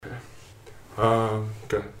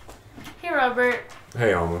Good. Hey, Robert.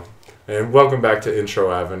 Hey, Alma. And welcome back to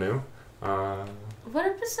Intro Avenue. What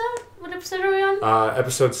episode? What episode are we on?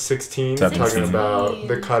 Episode 16, 16. talking about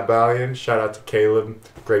the Kybalion. Shout out to Caleb.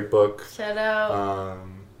 Great book. Shout out.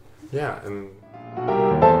 Yeah, and...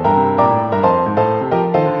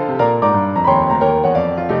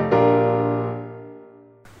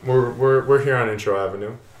 We're here on Intro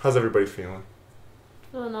Avenue. How's everybody feeling?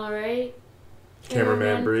 Feeling alright.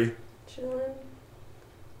 Cameraman Bree.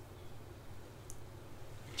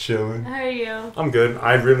 Chilling. How are you? I'm good.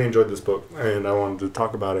 I really enjoyed this book, and I wanted to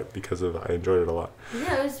talk about it because I enjoyed it a lot.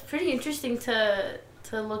 Yeah, it was pretty interesting to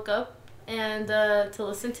look up and to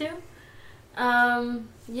listen to.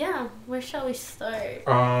 Yeah, where shall we start?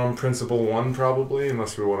 Principle 1 probably,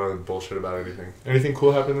 unless we want to bullshit about anything. Anything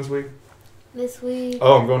cool happened this week? This week?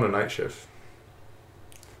 Oh, I'm going to night shift.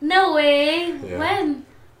 No way! Yeah. When?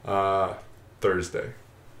 Thursday.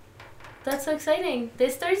 That's so exciting.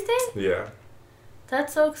 This Thursday? Yeah.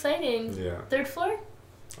 That's so exciting. Yeah. Third floor?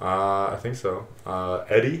 I think so.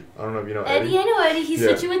 Eddie? I don't know if you know Eddie, I know Eddie. He's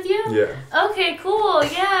switching with you? Yeah. Okay, cool.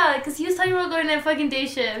 Yeah, because he was talking about going to a fucking day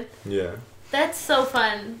shift. Yeah. That's so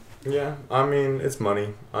fun. Yeah. I mean, it's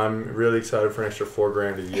money. I'm really excited for an extra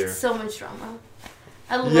 $4,000 a year. It's so much drama.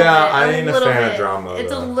 I love Yeah, it. I ain't a fan of drama.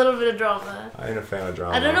 It's though. a little bit of drama. I ain't a fan of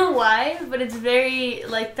drama. I don't know why, but it's very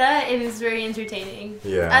like that, and it's very entertaining.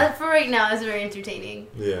 Yeah. For right now, it's very entertaining.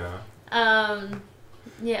 Yeah.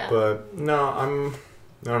 Yeah. But no, I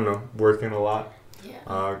don't know, working a lot.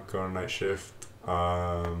 Yeah. Going night shift.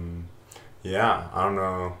 Yeah, I don't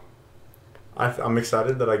know. I'm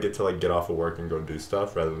excited that I get to like get off of work and go do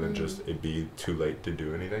stuff rather than just it be too late to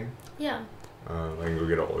do anything. Yeah. I can go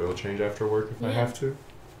get an oil change after work if I have to.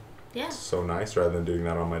 Yeah. It's so nice rather than doing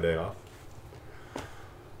that on my day off.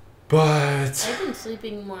 But I've been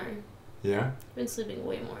sleeping more. yeah? I've been sleeping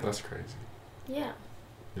way more. That's crazy. Yeah.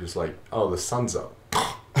 You're just like, oh, the sun's up.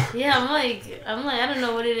 Yeah, I'm like, I don't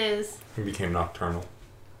know what it is. It became nocturnal.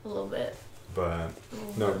 A little bit. But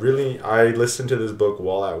no, really, I listened to this book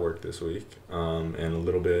while at work this week, and a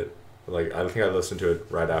little bit, like, I think I listened to it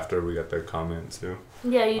right after we got the comment too.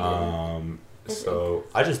 Yeah, you did. So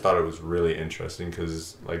I just thought it was really interesting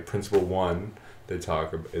because, like, Principle 1, they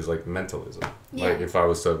talk is like mentalism. Yeah. Like, if I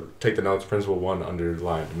was to take the notes, Principle 1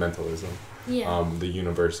 underlined mentalism. Yeah. The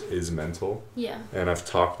universe is mental. Yeah. And I've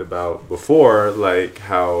talked about before, like,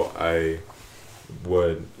 how I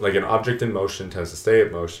would, like, an object in motion tends to stay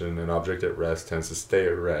at motion, an object at rest tends to stay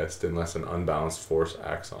at rest unless an unbalanced force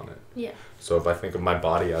acts on it. Yeah. So if I think of my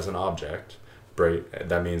body as an object,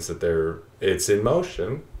 that means that it's in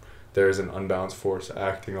motion. There's an unbalanced force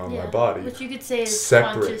acting on my body. Which you could say is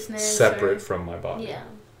consciousness. Separate from my body. Yeah.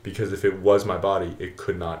 Because if it was my body, it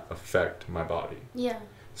could not affect my body. Yeah.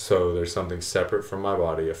 So there's something separate from my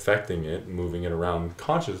body affecting it, moving it around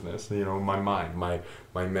consciousness, my mind, my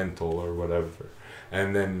mental or whatever.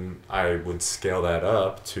 And then I would scale that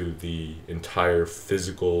up to the entire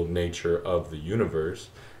physical nature of the universe.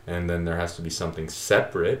 And then there has to be something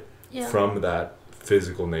separate from that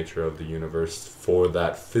physical nature of the universe for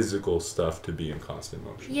that physical stuff to be in constant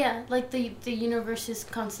motion. Yeah, like the universe is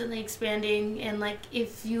constantly expanding, and like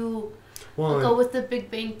if you go with the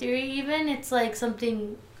Big Bang Theory, even it's like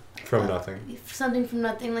something from nothing. Something from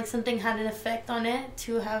nothing, like something had an effect on it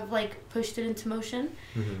to have like pushed it into motion,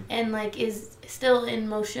 and like is still in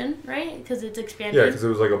motion, right? Because it's expanding. Yeah, because it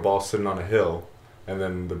was like a ball sitting on a hill, and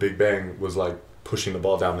then the Big Bang was like pushing the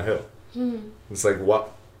ball down the hill. It's like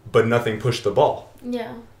what? But nothing pushed the ball.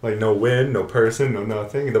 Yeah. Like no wind, no person, no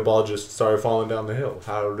nothing. The ball just started falling down the hill.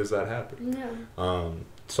 How does that happen? Yeah.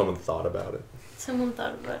 Someone thought about it.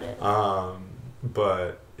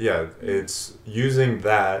 But yeah, it's using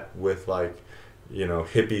that with like,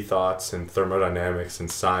 hippie thoughts and thermodynamics and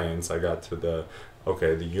science. I got to the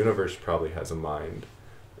universe probably has a mind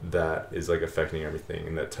that is like affecting everything,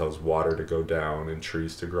 and that tells water to go down and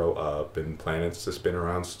trees to grow up and planets to spin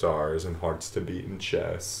around stars and hearts to beat in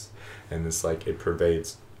chests, and it's like it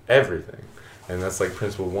pervades everything. And that's like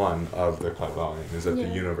Principle 1 of the Kybalion, is that the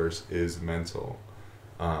universe is mental.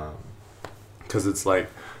 Because it's like,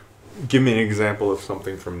 give me an example of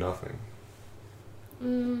something from nothing.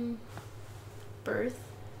 Birth?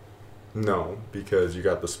 No, because you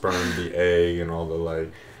got the sperm, the egg, and all the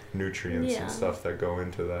like nutrients and stuff that go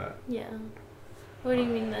into that. Yeah. What do you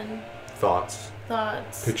mean then? Thoughts.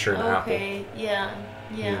 Picture an apple. Okay, yeah.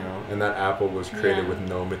 And that apple was created with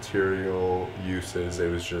no material uses.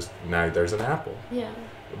 It was just, now there's an apple. Yeah.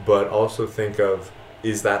 But also think of,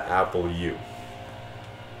 is that apple you?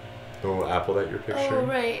 The little apple that you're picturing? Oh,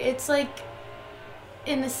 right. It's like,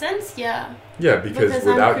 In a sense, yeah. Yeah, because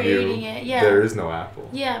without you, yeah. there is no apple.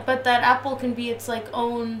 Yeah, but that apple can be its like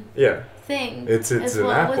own thing. It's as an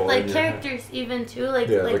well. apple. With like characters even too, like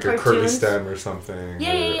like cartoons. a curly stem or something.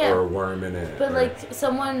 Or a worm in it. But like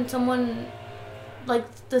someone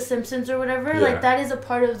like The Simpsons or whatever, like that is a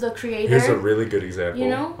part of the creator. Here's a really good example. You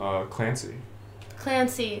know?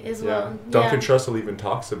 Clancy as well. Duncan Trussell even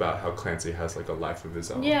talks about how Clancy has like a life of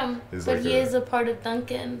his own. Yeah, but he is a part of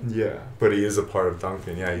Duncan. Yeah, but he is a part of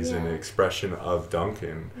Duncan. Yeah, he's an expression of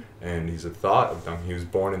Duncan, and he's a thought of Duncan. He was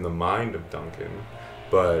born in the mind of Duncan,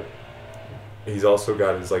 but he's also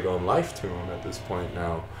got his like own life to him at this point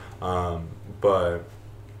now. But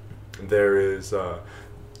there is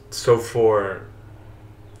so for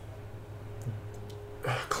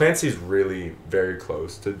Clancy's really very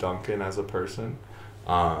close to Duncan as a person.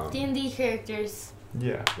 D&D characters.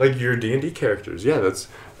 Yeah, like your D&D characters. Yeah, that's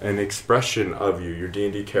an expression of you. Your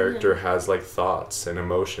D&D character has like thoughts and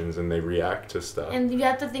emotions, and they react to stuff. And you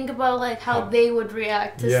have to think about like how they would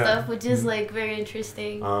react to stuff, which is like very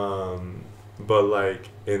interesting. But like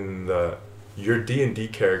your D&D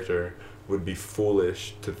character would be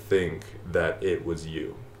foolish to think that it was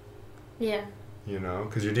you. Yeah. You know,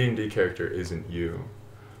 because your D&D character isn't you.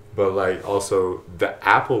 But like also the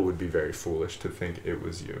apple would be very foolish to think it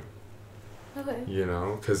was you. Okay. You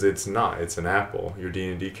know, because it's not. It's an apple. Your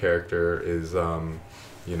D&D character is,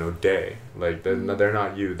 they. Like, they're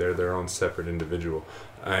not you. They're their own separate individual.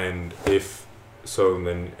 And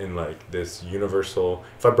then in like this universal,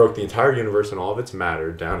 if I broke the entire universe and all of its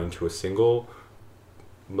matter down into a single,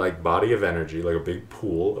 like, body of energy, like a big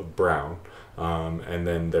pool of brown, and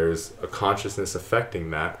then there's a consciousness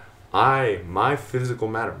affecting that, my physical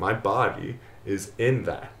matter, my body is in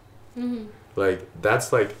that. Mm-hmm. Like,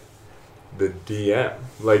 that's like the DM.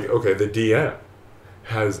 Like, okay, the DM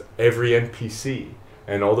has every NPC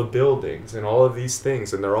and all the buildings and all of these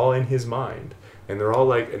things, and they're all in his mind, and they're all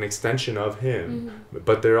like an extension of him. Mm-hmm.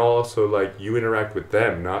 But they're also like, you interact with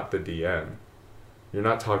them, not the DM. You're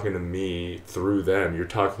not talking to me through them, you're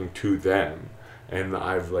talking to them. And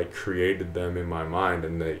I've like created them in my mind,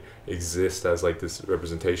 and they exist as like this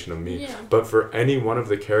representation of me. Yeah. But for any one of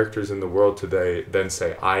the characters in the world today then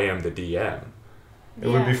say, I am the DM, it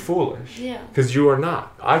would be foolish. Yeah. Because you are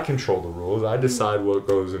not. I control the rules. I decide what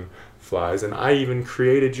goes and flies, and I even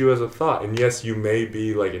created you as a thought. And yes, you may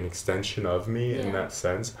be like an extension of me in that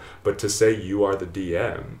sense, but to say you are the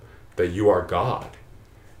DM, that you are God,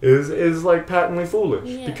 is like patently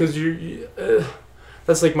foolish. Because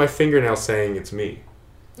that's like my fingernail saying it's me.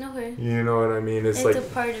 Okay. You know what I mean? It's like a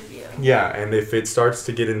part of you. Yeah, and if it starts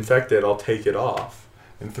to get infected, I'll take it off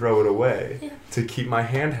and throw it away to keep my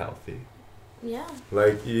hand healthy. Yeah.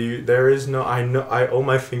 Like there is no. I owe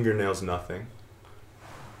my fingernails nothing.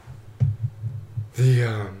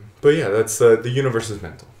 But yeah, that's the universe is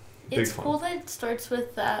mental. It's cool that it starts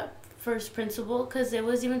with that first principle, because it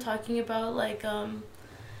was even talking about like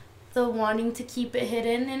the wanting to keep it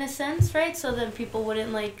hidden in a sense, right? So that people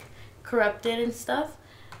wouldn't like corrupt it and stuff,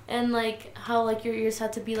 and like how like your ears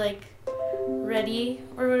had to be like ready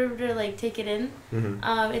or whatever to like take it in.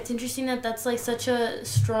 Mm-hmm. It's interesting that that's like such a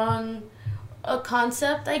strong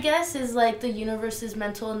concept, I guess, is like the universe is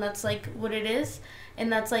mental, and that's like what it is. And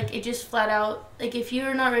that's like, it just flat out, like if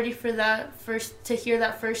you're not ready for to hear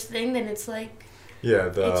that first thing, then it's like,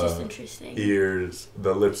 it's just interesting.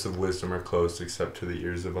 The lips of wisdom are closed except to the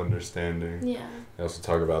ears of understanding. Yeah. They also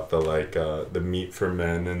talk about the meat for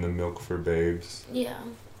men and the milk for babes. Yeah.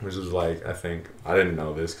 Which is like, I think, I didn't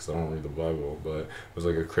know this because I don't read the Bible, but it was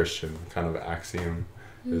like a Christian kind of axiom.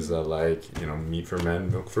 Is that like, meat for men,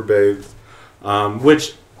 milk for babes.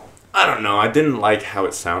 Which, I don't know, I didn't like how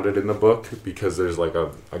it sounded in the book, because there's like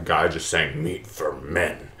a guy just saying meat for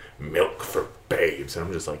men, milk for babes, and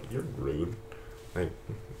I'm just like, you're rude. Like,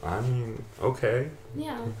 I mean, okay.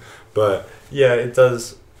 Yeah. But yeah, it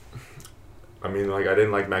does. I mean, like, I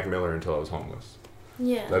didn't like Mac Miller until I was homeless.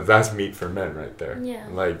 Yeah. That's meat for men right there. Yeah.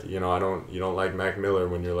 Like, you don't like Mac Miller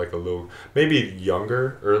when you're like a little, maybe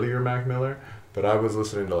earlier Mac Miller. But I was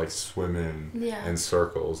listening to like Swimmin' and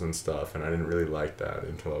Circles and stuff, and I didn't really like that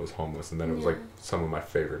until I was homeless, and then it was like some of my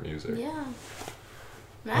favorite music. Yeah.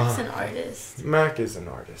 Mac's an artist. Mac is an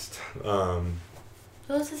artist. What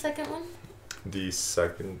was the second one? The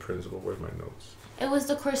second principle. Where's my notes? It was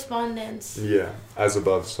the correspondence. Yeah. As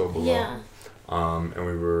above, so below. Yeah.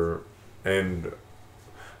 And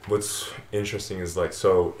what's interesting is like,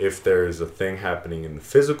 so if there's a thing happening in the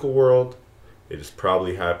physical world, it is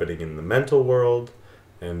probably happening in the mental world,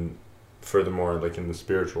 and furthermore, like in the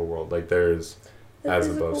spiritual world, like there's as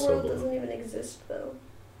above, so below. The physical world doesn't even exist, though.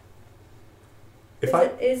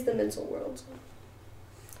 Is the mental world.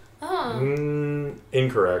 Oh.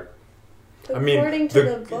 Incorrect. According to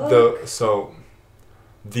the book.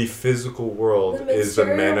 The physical world The is the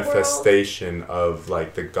material manifestation of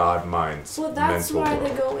like the God mind's Well, that's mental why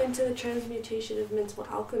world. they go into the transmutation of mental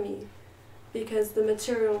alchemy, because the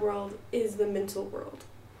material world is the mental world.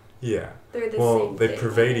 Yeah. They're the Well, same they thing.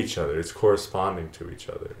 pervade each other. It's corresponding to each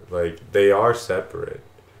other. Like they are separate,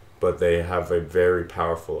 but they have a very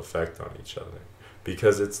powerful effect on each other.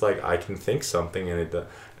 Because it's like I can think something and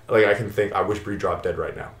like I can think I wish Bree dropped dead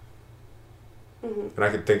right now. Mm-hmm. And I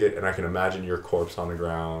can think it, and I can imagine your corpse on the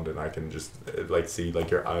ground, and I can just like see like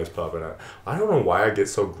your eyes popping out. I don't know why I get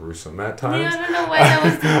so gruesome at times. Yeah, I don't know why that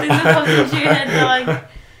was the thing that popped into your head, dog.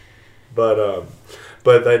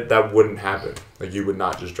 But that wouldn't happen. Like you would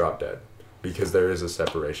not just drop dead, because there is a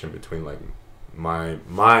separation between like my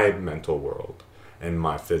mental world and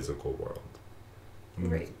my physical world.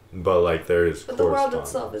 Right. But like there is. But the world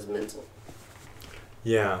itself is mental.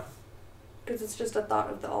 Yeah. Because it's just a thought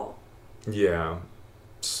of the all. Yeah,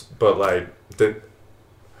 but like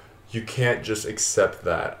you can't just accept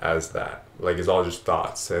that as that. Like it's all just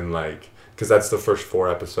thoughts and like because that's the first 4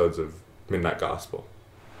 episodes of Midnight Gospel.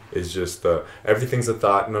 It's just everything's a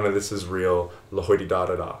thought. None of this is real. La hoity da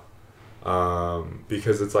da da.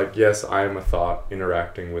 Because it's like yes, I am a thought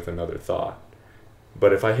interacting with another thought,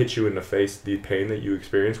 but if I hit you in the face, the pain that you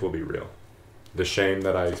experience will be real. The shame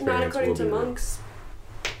that I experience will be real. Not according to monks,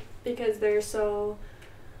 because they're so.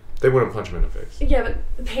 They wouldn't punch him in the face. Yeah, but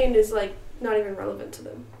the pain is like not even relevant to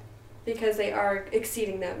them, because they are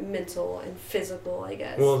exceeding that mental and physical, I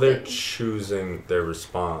guess. Well, they're choosing their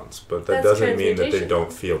response, but that That's doesn't mean that they transmutation.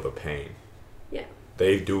 don't feel the pain. Yeah.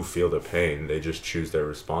 They do feel the pain. They just choose their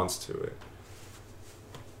response to it.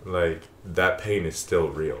 Like that pain is still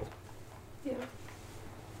real. Yeah.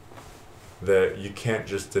 That you can't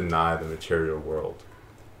just deny the material world,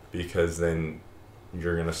 because then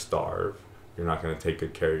you're gonna starve. You're not going to take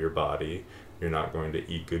good care of your body. You're not going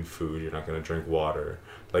to eat good food. You're not going to drink water.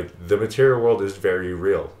 Like, the material world is very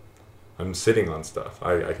real. I'm sitting on stuff.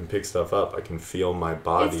 I can pick stuff up. I can feel my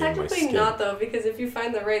body It's and my technically skin. not, though, because if you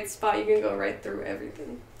find the right spot, you can go right through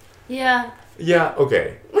everything. Yeah. Yeah,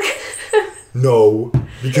 okay. No,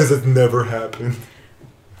 because it's never happened.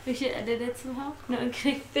 We should edit it somehow. No, I'm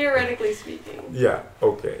kidding. Theoretically speaking. Yeah,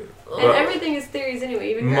 okay. And everything is theories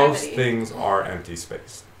anyway, even most gravity. things are empty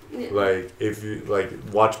space. Yeah. Like, if you, like,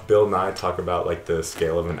 watch Bill Nye talk about, like, the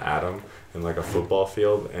scale of an atom in, like, a football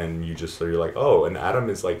field, and you're like, oh, an atom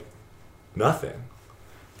is, like, nothing.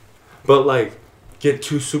 But, like, get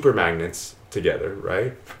 2 super magnets together,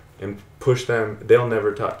 right? And push them, they'll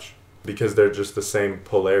never touch, because they're just the same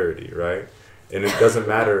polarity, right? And it doesn't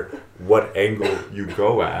matter what angle you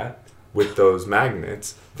go at with those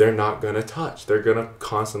magnets, they're not going to touch. They're going to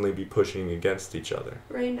constantly be pushing against each other.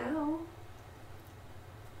 Right now.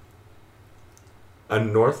 A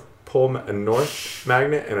north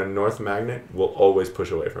magnet and a north magnet will always push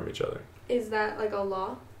away from each other. Is that like a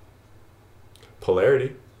law?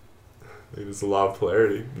 Polarity. It is the law of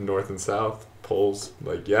polarity. North and south poles.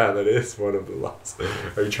 Like, yeah, that is one of the laws.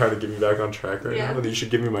 Are you trying to get me back on track right now? You should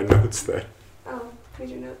give me my notes then. Oh,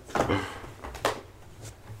 here's your notes.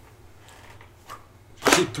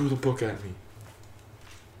 She threw the book at me.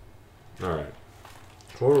 Alright.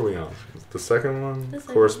 What were we on? The second one? The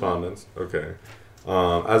second Correspondence. Okay.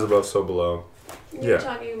 As above, so below. You were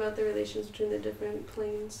talking about the relations between the different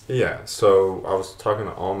planes. Yeah, so I was talking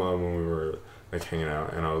to Alma when we were like hanging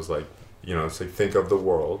out, and I was like, you know, it's like think of the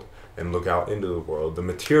world and look out into the world, the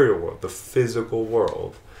material world, the physical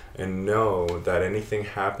world, and know that anything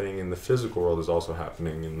happening in the physical world is also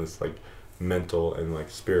happening in this like mental and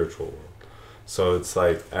like spiritual world. So it's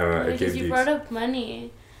like I don't know. I Because gave you brought up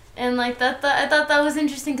money, and like I thought that was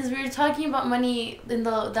interesting because we were talking about money in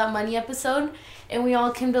that money episode, and we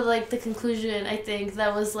all came to like the conclusion. I think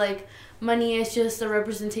that was like money is just a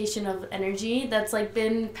representation of energy that's like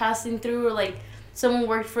been passing through, or like someone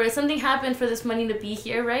worked for it. Something happened for this money to be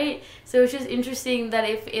here, right? So it's just interesting that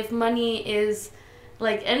if money is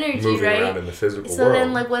like energy, moving right? around in the physical So world.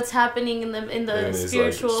 then, like, what's happening in the and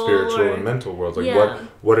spiritual, like spiritual and mental worlds? Like, yeah.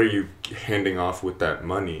 what are you handing off with that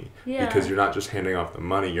money? Yeah. Because you're not just handing off the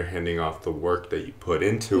money; you're handing off the work that you put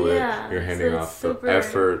into Yeah. it. You're handing So off it's the super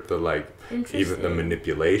effort, the like, even the interesting.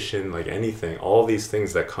 manipulation, like anything. All these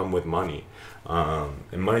things that come with money,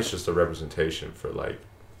 and money's just a representation for like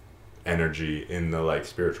energy in the like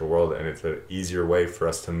spiritual world, and it's an easier way for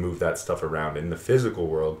us to move that stuff around in the physical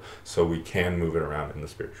world so we can move it around in the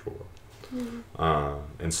spiritual world.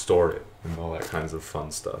 And store it and all that kinds of fun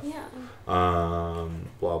stuff. Yeah.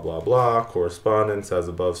 Blah blah blah. Correspondence as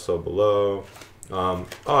above, so below.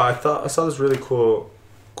 I saw this really cool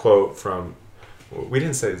quote from We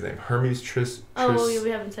didn't say his name. Hermes Oh, yeah, we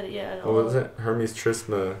haven't said it yet at all. What was it? Hermes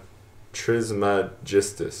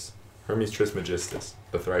Trismegistus. Hermes Trismegistus,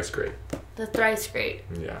 the thrice great. The thrice great.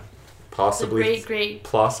 Yeah. Possibly. The great.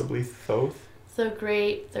 Possibly Thoth. The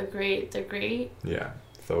great. Yeah.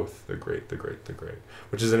 Thoth, the great.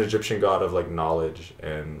 Which is an Egyptian god of, like, knowledge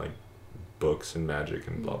and, like, books and magic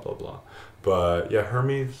and blah, blah, blah. But, yeah,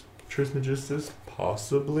 Hermes Trismegistus,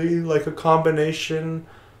 possibly, like, a combination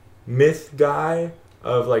myth guy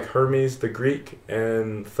of, like, Hermes the Greek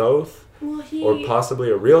and Thoth. Well, or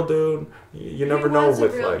possibly a real dude. You never know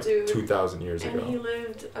with, like, dude, 2,000 years ago. And he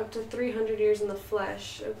lived up to 300 years in the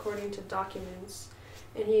flesh, according to documents.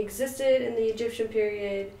 And he existed in the Egyptian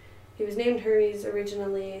period. He was named Hermes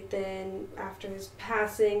originally. Then, after his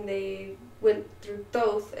passing, they went through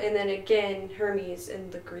Thoth, and then again Hermes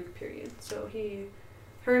in the Greek period. So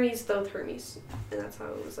Hermes, Thoth, Hermes. And that's how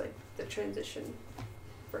it was, like, the transition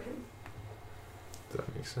for him.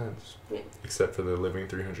 That makes sense. Yeah. Except for the living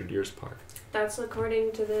 300 years part. That's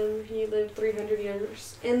according to them. He lived 300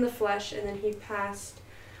 years in the flesh, and then he passed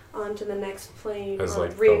on to the next plane As, of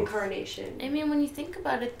like, reincarnation. I mean, when you think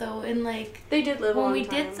about it, though, and like they did live a long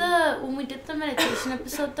time. When we did the meditation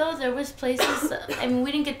episode, though, there was places. I mean,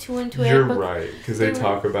 we didn't get too into it. You're but right, because they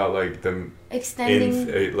talk about, like, them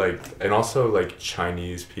extending, like, and also, like,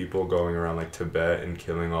 Chinese people going around, like, Tibet and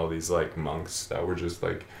killing all these, like, monks that were just,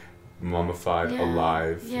 like, mummified,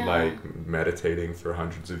 alive, like, meditating for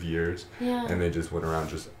hundreds of years. Yeah. And they just went around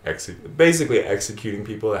just basically executing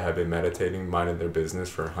people that had been meditating, minding their business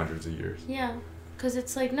for hundreds of years. Yeah, because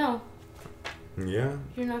it's like, no. Yeah.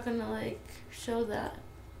 You're not gonna, like, show that.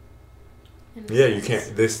 Yeah, you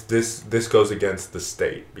can't. This goes against the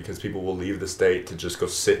state, because people will leave the state to just go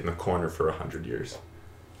sit in the corner for 100 years.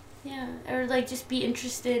 Yeah, or, like, just be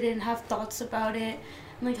interested and have thoughts about it,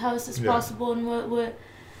 and, like, how is this possible, and what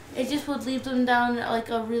it just would lead them down, like,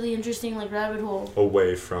 a really interesting, like, rabbit hole.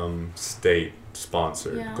 Away from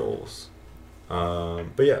state-sponsored goals.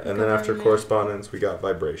 But yeah, and then after correspondence, we got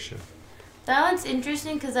vibration. That one's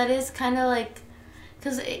interesting, because that is kind of, like,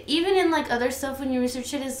 because even in, like, other stuff, when you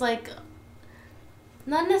research it, is, like,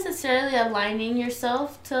 not necessarily aligning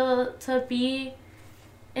yourself to be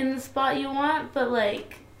in the spot you want, but,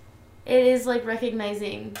 like, it is, like,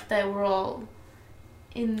 recognizing that we're all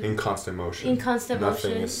in constant motion.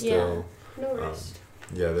 Nothing is still. Yeah. No rest.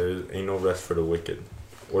 Yeah, there ain't no rest for the wicked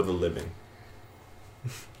or the living.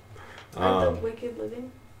 Aren't the wicked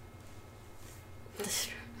living?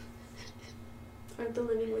 Aren't the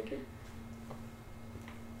living wicked?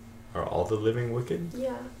 Are all the living wicked?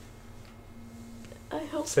 Yeah. I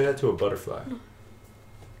hope. Say that to a butterfly.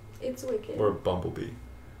 It's wicked. Or a bumblebee.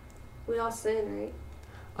 We all sin, right?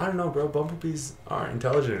 I don't know, bro. Bumblebees aren't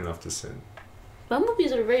intelligent enough to sin.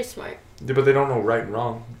 Bumblebees are very smart. Yeah, but they don't know right and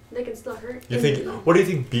wrong. They can still hurt. What do you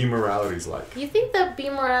think bee morality's like? You think that bee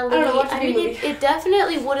morality? I mean, it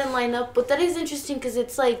definitely wouldn't line up, but that is interesting, because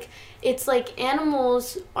it's like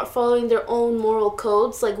animals are following their own moral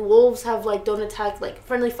codes. Like, wolves have, like, don't attack, like,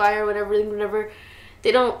 friendly fire, whatever.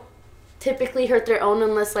 They don't typically hurt their own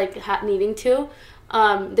unless, like, needing to.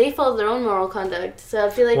 They follow their own moral conduct. So I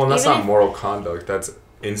feel like, well, that's not moral conduct. That's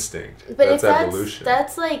instinct. But that's evolution.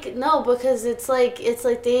 That's like, no, because it's like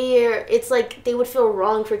they would feel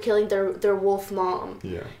wrong for killing their wolf mom.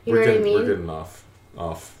 Yeah, you know what I mean? We're getting off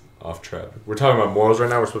track. We're talking about morals right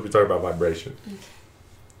now. We're supposed to be talking about vibration.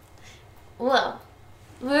 Well,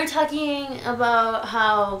 we were talking about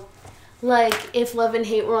how, like, if love and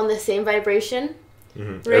hate were on the same vibration,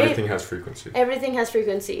 right? Everything has frequency. Everything has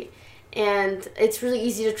frequency, and it's really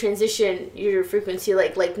easy to transition your frequency,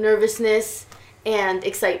 like nervousness and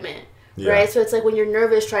excitement, right? So it's like when you're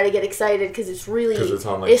nervous, try to get excited, because it's really, it's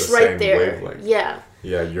on, like, the right same there. wavelength.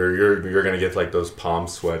 Yeah, you're gonna get, like, those palm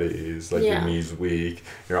sweaties, like, your knees weak,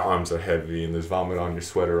 your arms are heavy, and there's vomit on your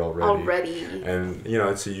sweater already. And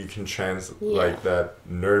so you can like that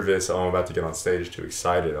nervous, oh, I'm about to get on stage, to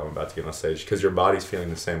excited, oh, I'm about to get on stage, because your body's feeling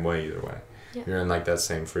the same way either way. You're in, like, that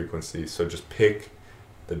same frequency. So just pick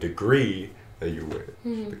the degree that you're with,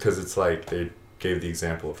 because it's like they gave the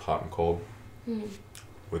example of hot and cold.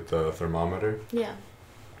 With the thermometer. Yeah.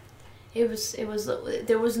 It was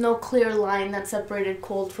there was no clear line that separated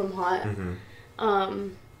cold from hot.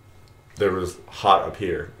 There was hot up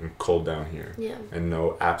here and cold down here. Yeah. And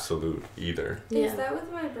no absolute either. Is that with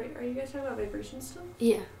vibration? Are you guys talking about vibration still?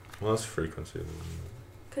 Yeah. Well, that's frequency.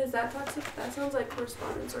 Because that sounds like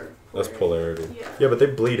correspondence or polarity. That's polarity. Yeah, but they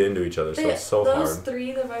bleed into each other, so it's so hard. Those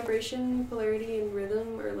three, the vibration, polarity, and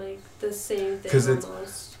rhythm, are, like, the same thing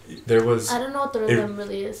almost. There was... I don't know what the rhythm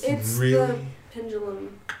really is. It's the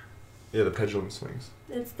pendulum. Yeah, the pendulum swings.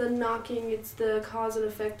 It's the knocking. It's the cause and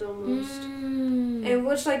effect almost. And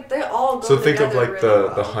which like they all go So think of together like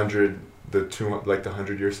really the well.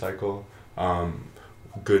 100-year cycle.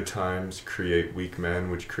 Good times create weak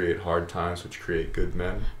men, which create hard times, which create good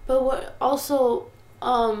men. But what also,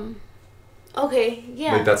 okay,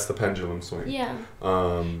 yeah. Like that's the pendulum swing. Yeah.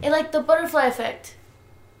 It like the butterfly effect.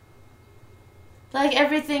 Like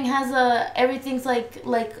everything's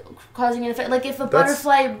like causing an effect. Like if a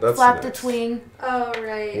butterfly flapped its wing. Oh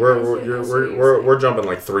right. We're jumping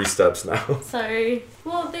like 3 steps now. Sorry.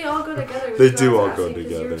 Well, they all go together. They do all go together.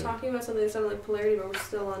 Because you were talking about something that sounded like polarity, but we're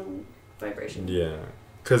still on vibration. Yeah,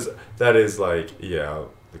 because that is like the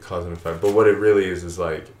cause and effect. But what it really is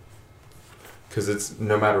like, because it's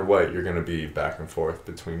no matter what, you're gonna be back and forth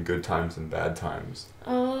between good times and bad times.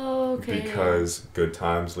 Oh, okay. Because good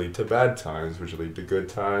times lead to bad times, which lead to good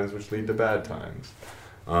times, which lead to bad times.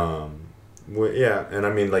 And I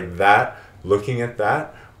mean like that. Looking at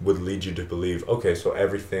that would lead you to believe, okay, so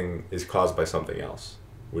everything is caused by something else,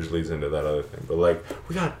 which leads into that other thing. But like,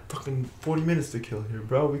 we got fucking 40 minutes to kill here,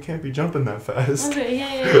 bro. We can't be jumping that fast. Okay,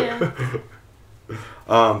 yeah.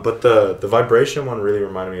 But the vibration one really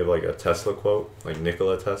reminded me of like a Tesla quote, like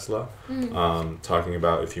Nikola Tesla, talking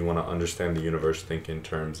about if you want to understand the universe, think in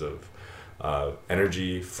terms of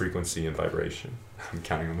energy, frequency, and vibration. I'm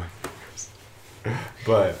counting on my fingers.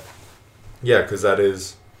 But yeah, because that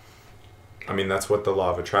is, I mean, that's what the law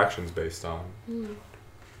of attraction is based on.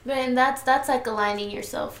 And that's like aligning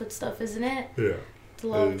yourself with stuff, isn't it? Yeah. The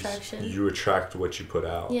law of attraction. You attract what you put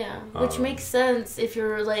out. Yeah, which makes sense if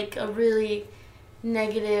you're like a really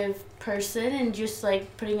negative person and just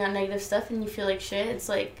like putting out negative stuff and you feel like shit. It's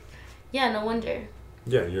like, yeah, no wonder.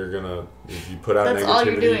 Yeah, you're gonna, if you put out That's negativity, all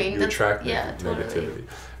you're doing. You attract totally. negativity.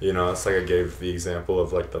 You know, it's like I gave the example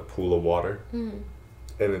of like the pool of water. And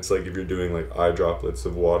it's like if you're doing like eye droplets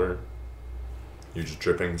of water, you're just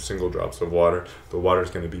dripping single drops of water, the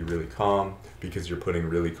water's going to be really calm because you're putting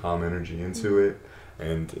really calm energy into it.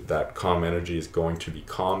 And that calm energy is going to be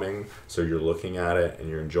calming, so you're looking at it and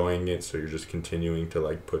you're enjoying it, so you're just continuing to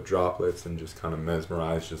like put droplets and just kind of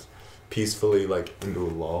mesmerize just peacefully like into a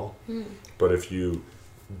lull. But if you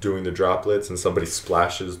doing the droplets and somebody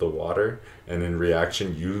splashes the water and in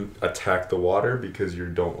reaction you attack the water because you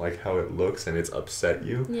don't like how it looks and it's upset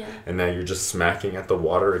you, and now you're just smacking at the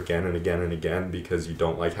water again and again and again because you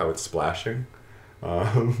don't like how it's splashing,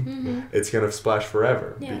 it's gonna splash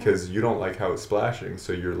forever because you don't like how it's splashing,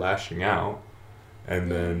 so you're lashing out, and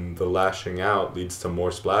then the lashing out leads to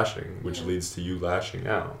more splashing, which leads to you lashing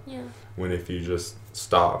out. When if you just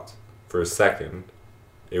stopped for a second,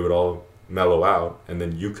 it would all mellow out and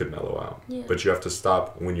then you could mellow out. But you have to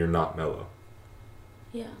stop when you're not mellow.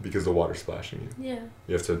 Because the water's splashing you.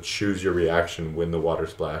 You have to choose your reaction when the water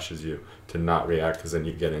splashes you to not react, because then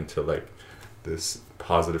you get into like this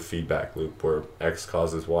positive feedback loop where X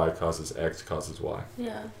causes Y causes X causes Y.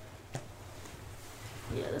 Yeah,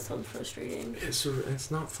 that sounds frustrating.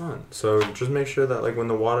 It's not fun. So just make sure that like when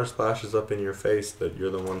the water splashes up in your face that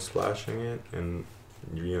you're the one splashing it, and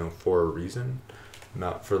you know, for a reason,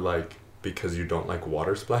 not for like because you don't like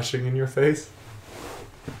water splashing in your face.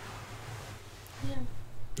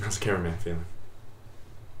 How's the cameraman feeling?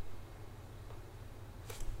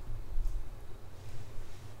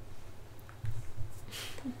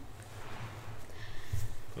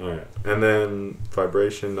 Alright, and then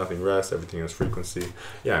vibration, nothing rests, everything has frequency.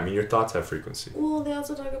 Yeah, I mean your thoughts have frequency. Well, they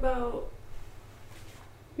also talk about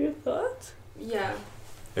your thoughts? Yeah.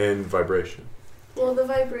 And vibration. Well, the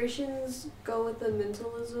vibrations go with the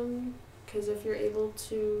mentalism, because if you're able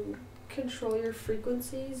to control your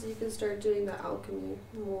frequencies, you can start doing the alchemy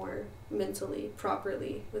more mentally,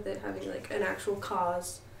 properly, with it having like an actual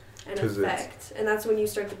cause and effect. And that's when you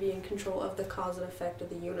start to be in control of the cause and effect of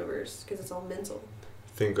the universe, because it's all mental.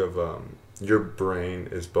 Think of your brain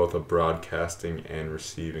is both a broadcasting and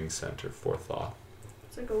receiving center for thought.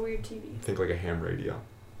 It's like a weird TV. Think like a ham radio.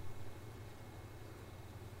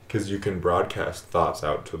 Because you can broadcast thoughts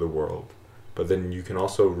out to the world, but then you can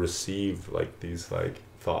also receive like these like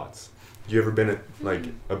thoughts. You ever been at like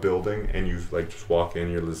a building and you like just walk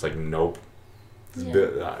in, you're just like, nope,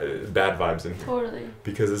 bad vibes in here. Totally.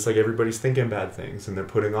 Because it's like everybody's thinking bad things and they're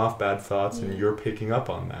putting off bad thoughts, and you're picking up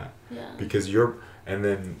on that. Because you're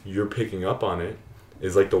picking up on it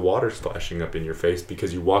is like the water splashing up in your face,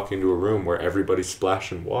 because you walk into a room where everybody's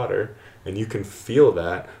splashing water and you can feel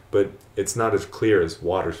that, but it's not as clear as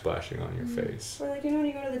water splashing on your face. Or like, you know when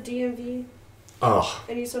you go to the DMV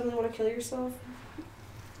and you suddenly want to kill yourself?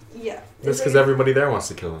 Yeah. That's because like everybody there wants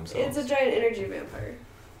to kill themselves. It's a giant energy vampire.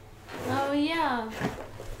 Oh, yeah.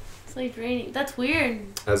 It's like draining. That's weird.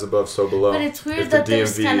 As above, so below. But it's weird If the that they're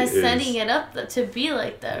DMV kind of is- setting it up to be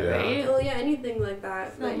like that, Yeah. right? Well, yeah, anything like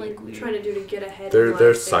that not that like you're weird. trying to do to get ahead. They're in life,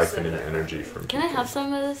 they're they set siphoning it up. energy from. Can I people. have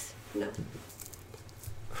some of this? No,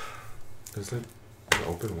 There's like an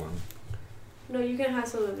open one. no, you can have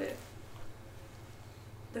some of it.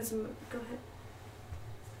 Go ahead.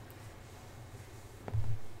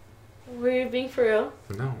 Were you being for real?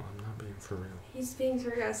 No, I'm not being for real. He's being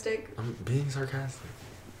sarcastic. I'm being sarcastic.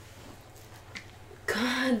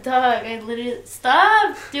 God, dog, I literally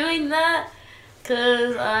stop doing that,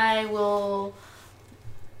 cause I will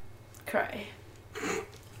cry.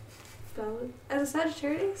 Valid. As a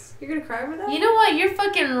Sagittarius, you're gonna cry over that? You know what? You're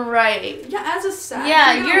fucking right. Yeah, as a Sag.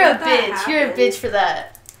 Yeah, gonna you're a let that bitch. You're a happen? bitch for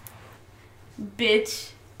that.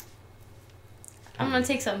 Bitch. I'm gonna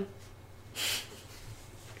take some.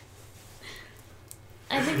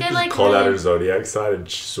 I think I Just like. called out really- her zodiac sign and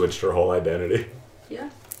switched her whole identity. Yeah.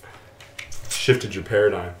 Shifted your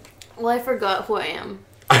paradigm. Well, I forgot who I am.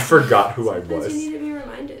 I forgot who I Sometimes was. you need to be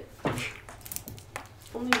reminded.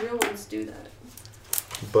 Only real ones do that.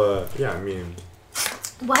 But yeah, I mean,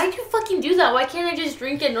 Why'd you fucking do that? Why can't I just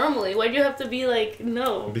drink it normally? Why'd you have to be like,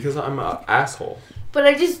 no? because I'm an asshole. But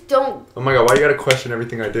I just don't. Oh my god, why you gotta question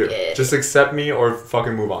everything I do? Yeah. Just accept me or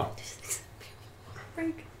fucking move on.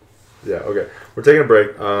 Break. Yeah, okay. We're taking a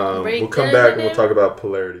break. Break We'll come time, back and we'll baby. talk about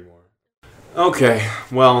polarity more. Okay,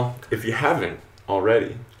 well, if you haven't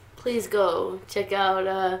already, Please go check out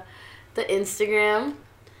the Instagram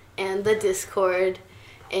and the Discord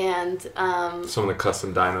and some of the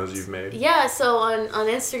custom dinos you've made. yeah. So on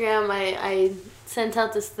Instagram, I sent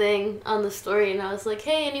out this thing on the story and I was like,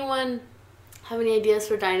 hey, anyone have any ideas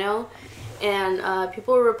for dino? And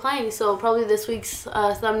people were replying. So probably this week's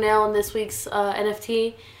thumbnail and this week's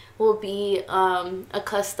NFT will be a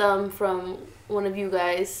custom from one of you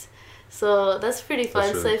guys. So that's pretty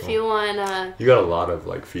fun. That's really so if cool. you want You got a lot of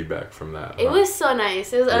like feedback from that. it huh? was so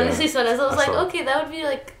nice. It was Yeah. honestly so nice. I was I like, saw it. okay, that would be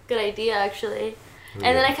like a good idea actually. Yeah.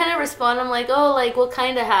 And then I kind of respond. I'm like, oh, like what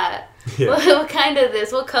kind of hat? Yeah. What kind of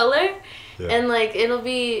this? What color? Yeah. And like it'll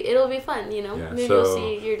be fun, you know. Yeah, Maybe so you'll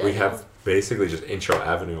see your we dino. have basically just Intro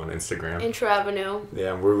Avenue on Instagram. Intro Avenue.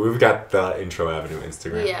 Yeah, we've got the Intro Avenue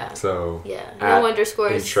Instagram. Yeah. So Yeah. at No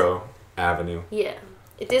underscores. Intro Avenue. Yeah.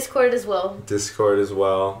 Discord as well. Discord as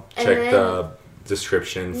well. And Check then- the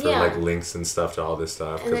description for Yeah. like links and stuff to all this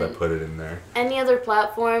stuff And because I then- put it in there. Any other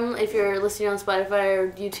platform, if you're listening on Spotify or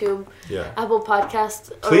YouTube, Yeah. Apple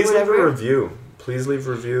Podcast or Please leave whatever. a review. Please leave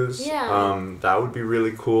reviews. Yeah. That would be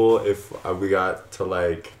really cool if we got to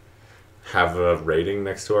like have a rating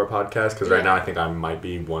next to our podcast because right Yeah. now I think I might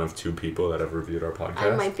be one of 2 people that have reviewed our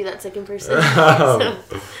podcast. I might be that second person.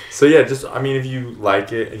 So yeah, just I mean, if you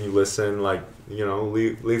like it and you listen, like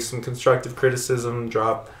leave some constructive criticism,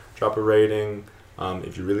 drop a rating.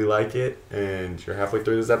 If you really like it and you're halfway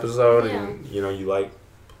through this episode and you like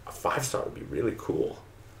a 5-star would be really cool.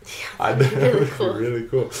 Yeah, that'd be really That'd be cool. really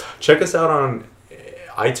cool. Check us out on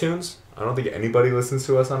iTunes. I don't think anybody listens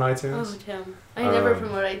to us on iTunes. Oh damn! I never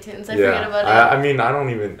promote iTunes. I yeah, forget about it. I mean, I don't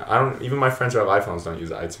even my friends who have iPhones don't use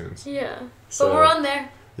iTunes. Yeah, So, but we're on there.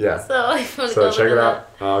 Yeah. So if you want to So go check look it at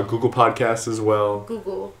out. Google Podcasts as well.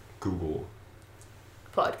 Google Google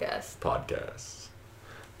podcast. Podcasts.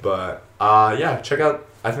 But yeah, check out.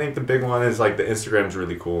 I think the big one is like the Instagram's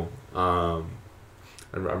really cool.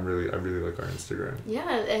 I really like our Instagram. Yeah,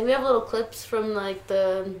 and we have little clips from like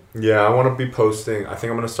the. Yeah, I want to be posting. I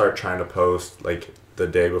think I'm gonna start trying to post like the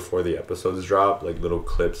day before the episodes drop, like little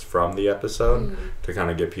clips from the episode to kind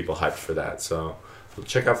of get people hyped for that. So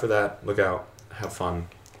check out for that. Look out. Have fun.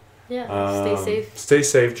 Yeah. Stay safe. Stay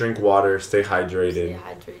safe. Drink water. Stay hydrated. Stay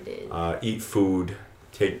hydrated. Eat food.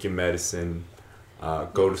 Take your medicine.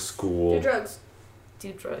 Go to school. Do drugs.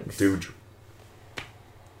 Do drugs. In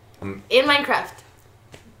Minecraft.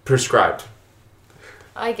 Prescribed.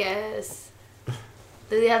 I guess. Do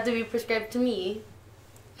they have to be prescribed to me?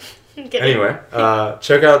 Kidding. Anyway,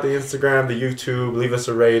 check out the Instagram, the YouTube. Leave us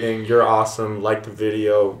a rating. You're awesome. Like the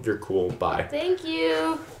video. You're cool. Bye. Thank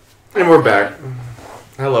you. And we're back.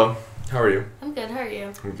 Hello. How are you? I'm good. How are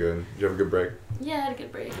you? I'm good. Did you have a good break? Yeah, I had a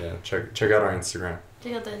good break. Yeah. Check out our Instagram.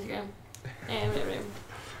 Check out the Instagram.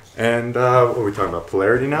 And what are we talking about?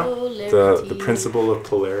 Polarity now? The principle of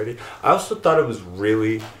polarity. I also thought it was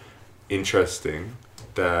really interesting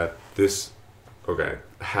that this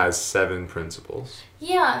has 7 principles.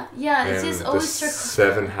 Yeah. It's And just the always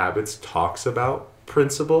 7 habits talks about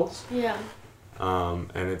principles. Yeah.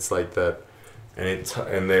 And it's like that,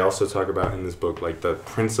 and they also talk about in this book like the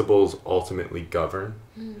principles ultimately govern.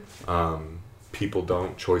 People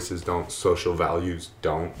don't, choices don't, social values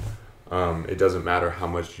don't. It doesn't matter how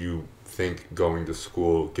much you think going to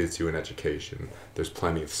school gets you an education. There's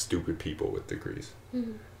plenty of stupid people with degrees.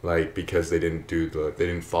 Mm-hmm. Like, because they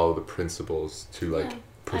didn't follow the principles to like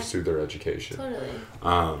pursue their education. Totally.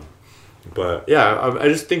 But yeah, I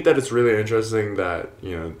just think that it's really interesting that,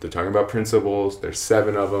 you know, they're talking about principles. There's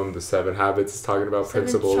 7 of them. The 7 habits is talking about 7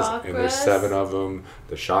 principles, chakras. and there's 7 of them.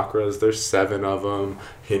 The chakras, there's 7 of them.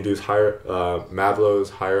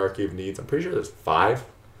 Maslow's hierarchy of needs. I'm pretty sure there's 5,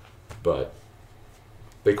 but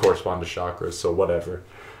they correspond to chakras, so whatever.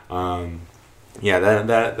 Yeah,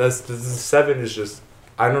 that's the 7 is just,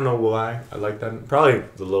 I don't know why I like that. Probably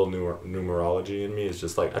the little numerology in me is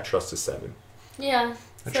just like, I trust the 7. Yeah.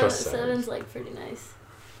 I trust 7's like pretty nice.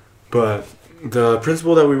 But the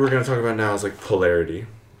principle that we were going to talk about now is like polarity.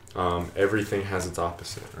 Everything has its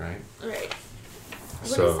opposite, right? Right.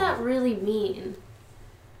 What does that really mean?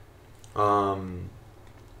 Because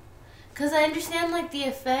I understand like the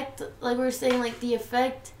effect, like we were saying, like the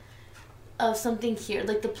effect of something here,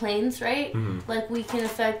 like the planes, right? Mm-hmm. Like we can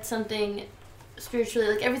affect something spiritually,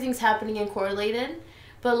 like everything's happening and correlated,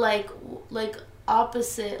 but like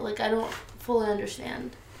opposite, like I don't fully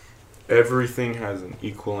understand. Everything has an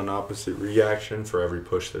equal and opposite reaction. For every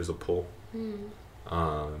push, there's a pull. You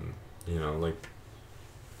know, like,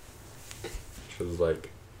 just like,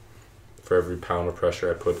 for every pound of pressure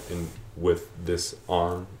I put in with this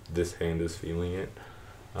arm, this hand is feeling it,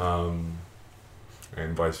 and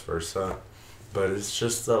vice versa. But it's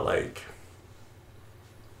just that, like,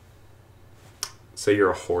 say you're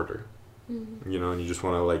a hoarder. You know, and you just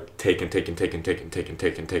want to like take and take and take and take and take and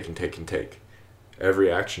take and take and take and take. Every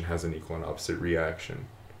action has an equal and opposite reaction.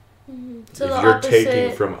 So if you're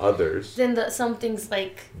taking from others, then something's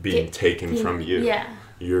like being taken from you. Yeah.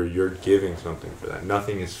 You're giving something for that.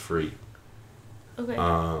 Nothing is free. Okay.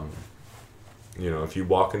 You know, if you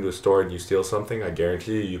walk into a store and you steal something, I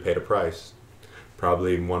guarantee you paid a price.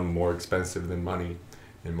 Probably one more expensive than money,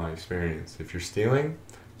 in my experience. If you're stealing,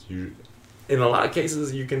 in a lot of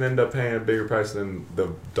cases, you can end up paying a bigger price than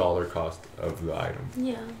the dollar cost of the item.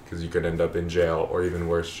 Yeah. Because you could end up in jail, or even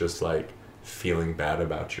worse, just like feeling bad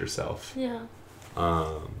about yourself. Yeah.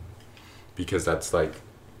 Because that's like,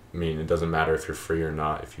 I mean, it doesn't matter if you're free or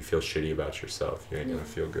not. If you feel shitty about yourself, you ain't gonna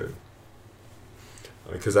feel good.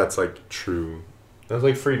 Because that's like true. That's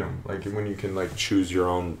like freedom. Like when you can like choose your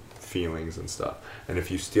own feelings and stuff. And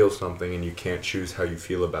if you steal something and you can't choose how you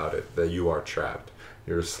feel about it, that you are trapped.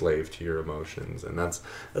 You're a slave to your emotions, and that's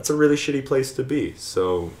a really shitty place to be.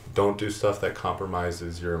 So don't do stuff that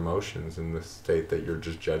compromises your emotions in the state that you're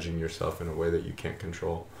just judging yourself in a way that you can't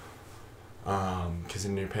control. Because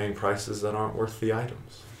then you're paying prices that aren't worth the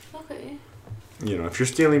items. Okay. You know, if you're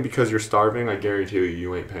stealing because you're starving, I guarantee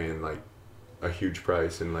you ain't paying like a huge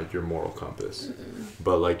price in like your moral compass. Mm-mm.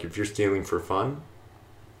 But like if you're stealing for fun,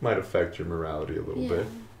 might affect your morality a little bit.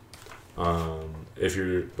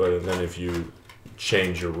 If you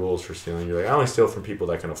change your rules for stealing, you're like, I only steal from people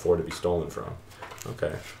that can afford to be stolen from.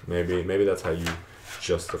 Okay, maybe that's how you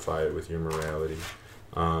justify it with your morality.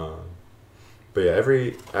 But yeah,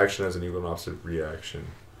 every action has an equal and opposite reaction.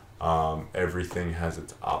 Everything has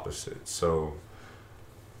its opposite. So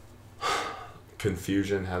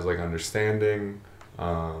confusion has like understanding,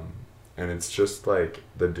 and it's just like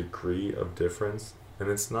the degree of difference, and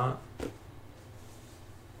it's not.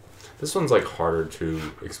 This one's like harder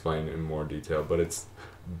to explain in more detail, but it's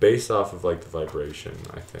based off of like the vibration,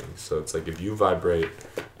 I think. So it's like if you vibrate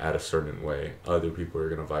at a certain way, other people are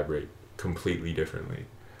going to vibrate completely differently.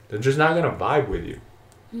 They're just not going to vibe with you.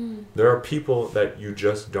 There are people that you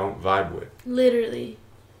just don't vibe with. Literally.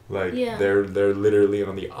 Like they're literally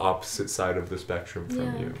on the opposite side of the spectrum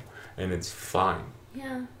from you, and it's fine.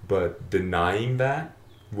 Yeah. But denying that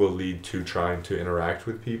will lead to trying to interact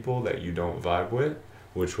with people that you don't vibe with,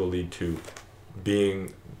 which will lead to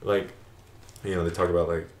being like, you know, they talk about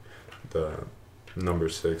like the number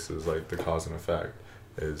 6 is like the cause and effect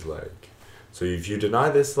is like, so if you deny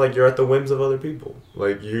this, like you're at the whims of other people.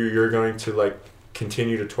 Like you're going to like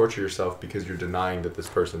continue to torture yourself because you're denying that this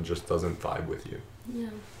person just doesn't vibe with you. Yeah.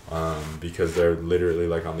 Because they're literally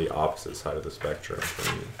like on the opposite side of the spectrum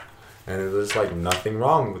from you. And there's like nothing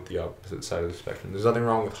wrong with the opposite side of the spectrum. There's nothing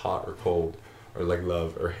wrong with hot or cold or like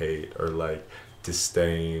love or hate or like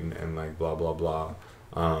disdain and like blah blah blah.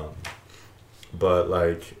 But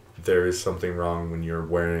like there is something wrong when you're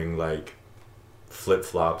wearing like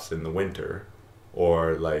flip-flops in the winter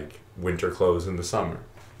or like winter clothes in the summer.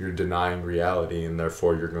 You're denying reality, and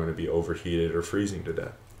therefore you're going to be overheated or freezing to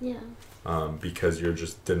death. Yeah. Because you're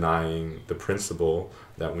just denying the principle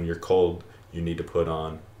that when you're cold you need to put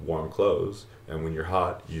on warm clothes, and when you're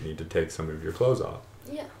hot you need to take some of your clothes off.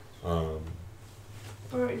 Yeah. Or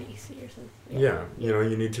an AC or something. Yeah, you know,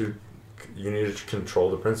 you need to you need to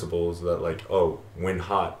control the principles that like, oh, when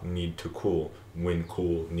hot need to cool, when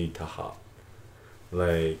cool need to hot,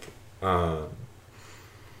 like but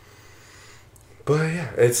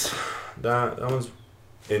yeah, it's that was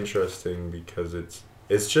interesting because it's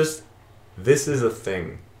just, this is a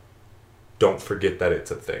thing, don't forget that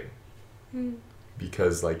it's a thing.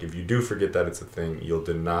 Because like if you do forget that it's a thing, you'll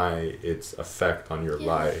deny its effect on your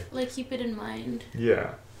life. Like keep it in mind.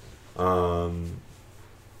 Yeah. You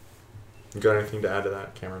got anything to add to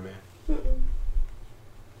that, cameraman?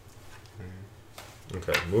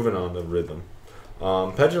 Okay, moving on to rhythm.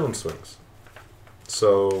 Pendulum swings.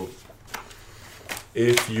 So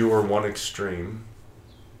if you are one extreme,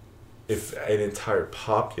 if an entire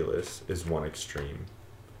populace is one extreme,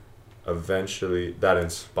 eventually that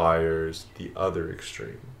inspires the other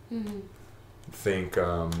extreme. Think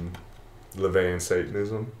LaVeyan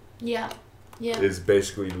Satanism. Yeah. Is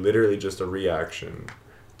basically literally just a reaction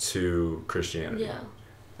to Christianity. Yeah.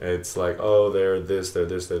 It's like, oh, they're this,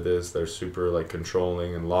 they're super like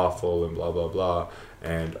controlling and lawful and blah blah blah,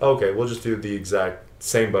 and okay, we'll just do the exact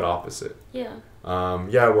same but opposite. Yeah.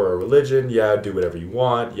 Yeah, we're a religion, yeah, do whatever you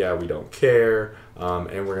want, yeah, we don't care,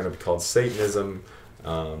 and we're gonna be called Satanism,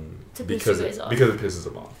 because it pisses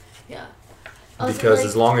them off. Yeah. Because like,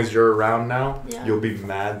 as long as you're around now, yeah, you'll be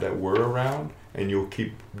mad that we're around, and you'll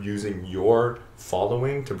keep using your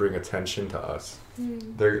following to bring attention to us.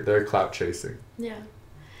 They're clout chasing. Yeah.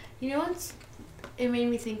 You know what's it made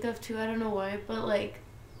me think of too, I don't know why, but like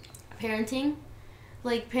parenting.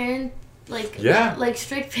 Like like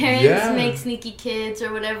strict parents make sneaky kids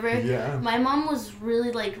or whatever. Yeah. My mom was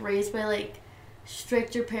really like raised by like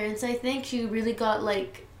stricter parents, I think. She really got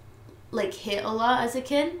like hit a lot as a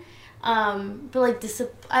kid. But like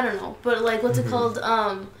I don't know, but like what's it called?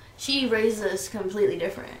 She raised us completely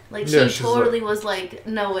different. Like she totally was like,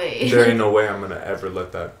 no way. There ain't no way I'm gonna ever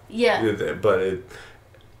let that. Yeah. But it.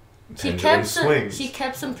 She kept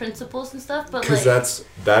some principles and stuff, but because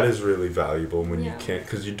that is really valuable when you can't,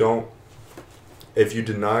 because you don't. If you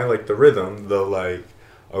deny like the rhythm, they'll like,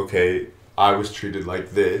 okay, I was treated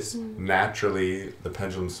like this. Naturally, the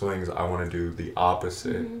pendulum swings. I want to do the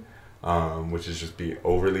opposite. Which is just be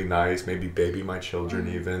overly nice, maybe baby my children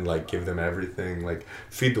even, like give them everything, like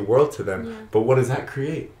feed the world to them. Yeah. But what does that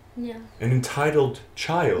create? Yeah. An entitled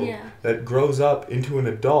child that grows up into an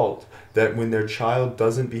adult that when their child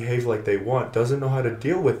doesn't behave like they want, doesn't know how to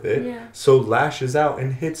deal with it, so lashes out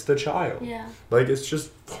and hits the child. Yeah. Like it's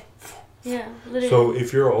just... Yeah, literally. So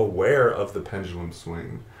if you're aware of the pendulum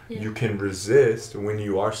swing, you can resist when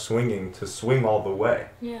you are swinging to swing all the way.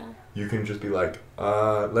 Yeah. You can just be like,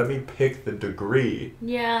 let me pick the degree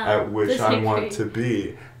at which I want to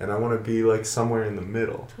be. And I want to be like somewhere in the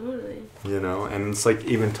middle. Totally. You know? And it's like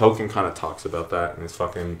even Token kind of talks about that in his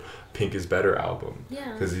fucking Pink is Better album.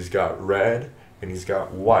 Yeah. Because he's got red and he's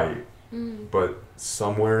got white. But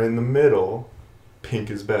somewhere in the middle, pink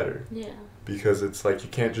is better. Yeah. Because it's like you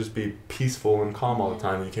can't just be peaceful and calm all the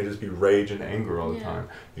time. You can't just be rage and anger all the time.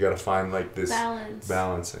 You got to find like this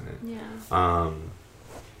balance in it. Yeah.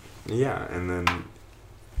 Yeah, and then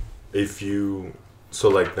if you... So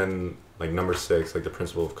like then like number 6, like the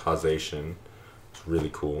principle of causation. It's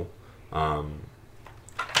really cool.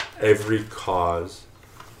 Every cause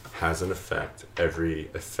has an effect. Every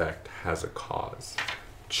effect has a cause.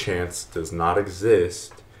 Chance does not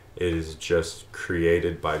exist. It is just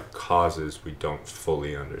created by causes we don't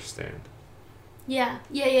fully understand. Yeah,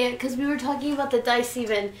 because we were talking about the dice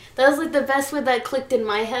even. That was, like, the best way that clicked in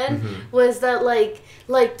my head, was that, like,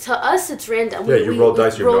 to us, it's random. Yeah, you roll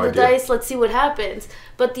dice, you have no idea. Dice, let's see what happens.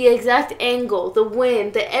 But the exact angle, the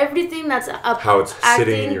wind, everything that's up... How it's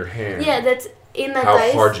sitting in your hand. Yeah, that's in that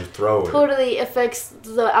dice. How hard you throw it. Totally affects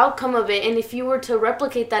the outcome of it. And if you were to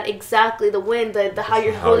replicate that exactly, the wind, how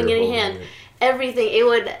you're holding it in your hand... Everything, it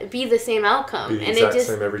would be the same outcome. And it just,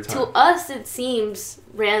 same every time. To us, it seems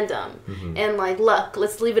random and like luck.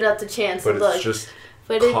 Let's leave it up to chance but and luck. It's just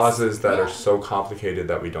causes that are so complicated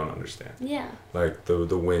that we don't understand. Yeah. Like the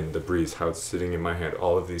wind, the breeze, how it's sitting in my hand,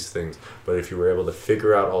 all of these things. But if you were able to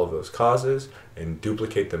figure out all of those causes and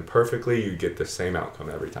duplicate them perfectly, you get the same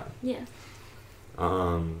outcome every time. Yeah.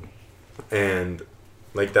 And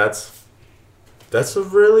like that's a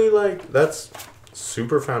really like that's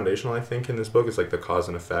super foundational, I think, in this book. It's like the cause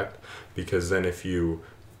and effect, because then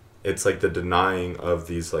it's like the denying of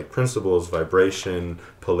these like principles, vibration,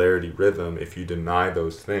 polarity, rhythm. If you deny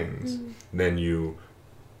those things, then you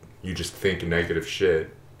just think negative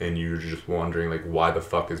shit, and you're just wondering like, why the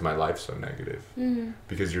fuck is my life so negative?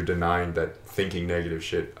 Because you're denying that thinking negative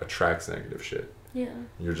shit attracts negative shit. Yeah.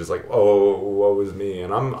 You're just like, oh, woe is me,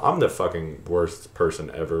 and I'm the fucking worst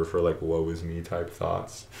person ever for like woe is me type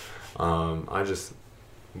thoughts. I just,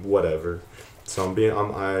 whatever. So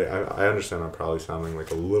I understand I'm probably sounding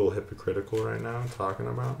like a little hypocritical right now talking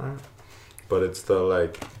about that. But it's the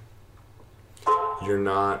like, you're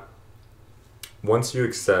not, once you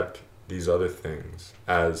accept these other things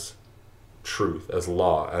as truth, as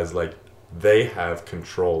law, as like they have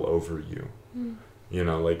control over you, you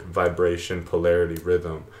know, like vibration, polarity,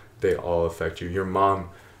 rhythm, they all affect you. Your mom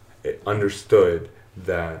understood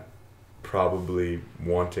that probably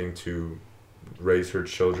wanting to raise her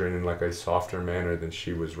children in like a softer manner than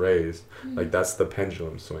she was raised, like that's the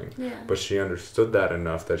pendulum swing. But she understood that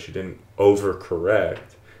enough that she didn't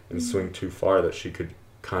overcorrect and swing too far, that she could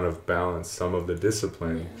kind of balance some of the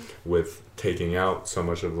discipline with taking out so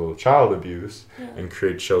much of the child abuse and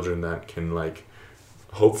create children that can like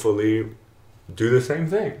hopefully do the same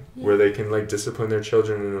thing, where they can like discipline their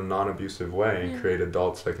children in a non-abusive way and create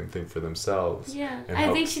adults that can think for themselves.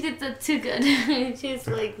 I think she did that too good. She's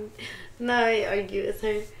like, no, I argue with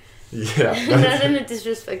her. Not in a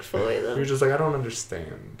disrespectful way though. You're just like, I don't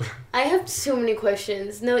understand. I have so many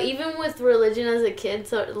questions. No, even with religion as a kid,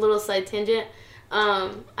 so a little side tangent,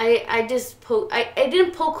 I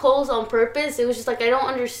didn't poke holes on purpose. It was just like, I don't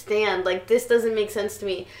understand. Like, this doesn't make sense to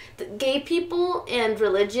me. Gay people and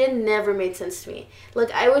religion never made sense to me.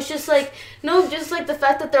 Like, I was just like, no, just like the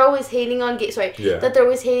fact that they're always hating on that they're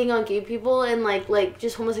always hating on gay people and like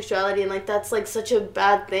just homosexuality and like that's like such a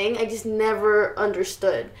bad thing. I just never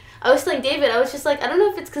understood. I was telling David, I was just like, I don't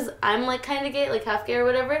know if it's because I'm like kind of gay, like half gay or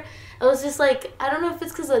whatever. I was just like, I don't know if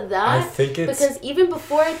it's because of that. I think it's... Because even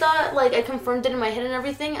before I thought, like, I confirmed it in my head and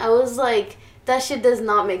everything, I was like, that shit does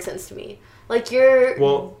not make sense to me. Like, you're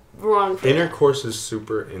wrong for intercourse is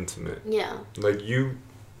super intimate. Yeah. Like, it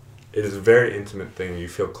is a very intimate thing. You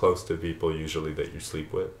feel close to people, usually, that you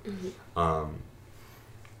sleep with.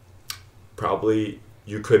 Probably,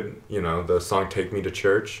 you could, you know, the song Take Me to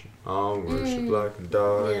Church. I'll worship like a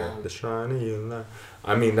dog at the shrine of your light.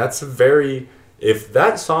 I mean, that's a very... If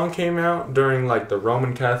that song came out during like the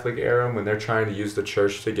Roman Catholic era when they're trying to use the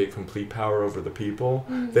church to get complete power over the people,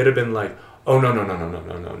 they'd have been like, oh no.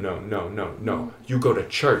 You go to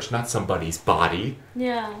church, not somebody's body.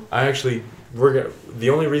 Yeah. The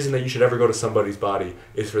only reason that you should ever go to somebody's body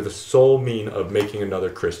is for the sole mean of making another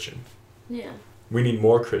Christian. Yeah. We need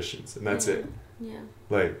more Christians, and that's it. Yeah.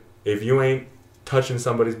 Like, if you ain't touching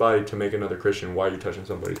somebody's body to make another Christian, why are you touching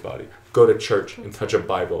somebody's body? Go to church and touch a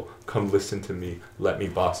Bible. Come listen to me. Let me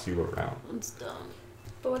boss you around. That's dumb.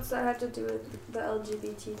 But what's that have to do with the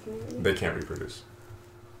LGBT community? They can't reproduce.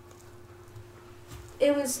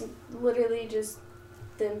 It was literally just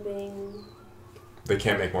them being... They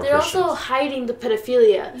can't make more They're Christians. also hiding the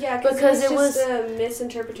pedophilia. Yeah, because it was just a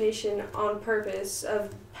misinterpretation on purpose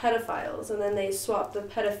of pedophiles, and then they swapped the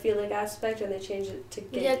pedophilic aspect and they changed it to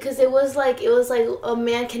gay. Yeah, because it was like a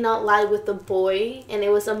man cannot lie with a boy, and it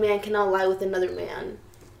was a man cannot lie with another man.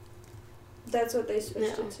 That's what they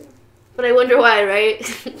switched it to. But I wonder why,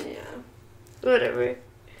 right? Yeah. Whatever.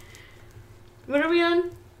 What are we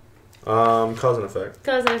on? Cause and effect.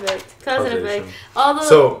 Cause and effect. Cause and effect.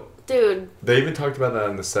 So, dude. They even talked about that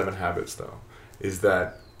in the 7 Habits, though. Is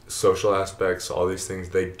that social aspects, all these things,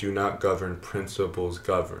 they do not govern. Principles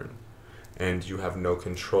govern. And you have no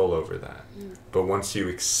control over that. But once you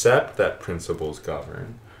accept that principles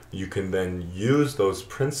govern, you can then use those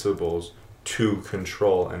principles to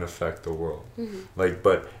control and affect the world. Like,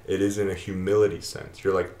 but it is in a humility sense.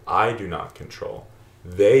 You're like, I do not control.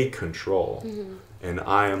 They control. And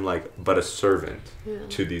I am like but a servant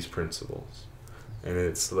to these principles. And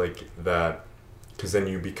it's like that, because then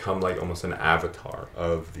you become like almost an avatar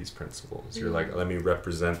of these principles. You're like, let me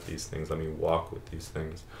represent these things. Let me walk with these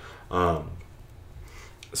things.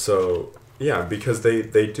 So, yeah, because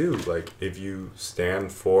they do, like, if you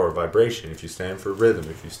stand for vibration, if you stand for rhythm,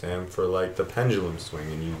 if you stand for, like, the pendulum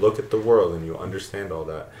swing, and you look at the world and you understand all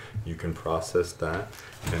that, you can process that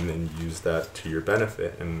and then use that to your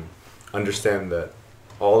benefit and understand that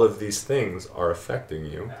all of these things are affecting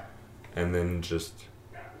you, and then just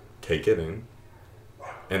take it in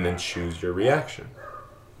and then choose your reaction.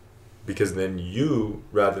 Because then you,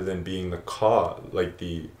 rather than being the cause, like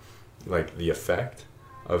the effect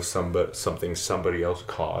of something somebody else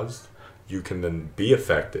caused, you can then be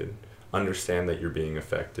affected, understand that you're being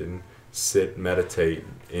affected, sit, meditate,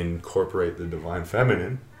 incorporate the divine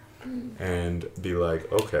feminine, and be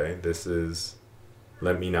like, okay,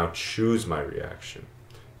 let me now choose my reaction.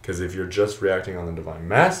 Because if you're just reacting on the divine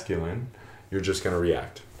masculine, you're just going to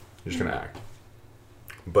react. You're just going to act.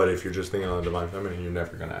 But if you're just thinking on the divine feminine, you're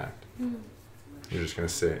never going to act. You're just going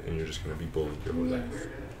to sit and you're just going to be bullied your whole life.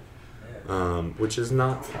 Which is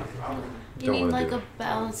not fun. You need like a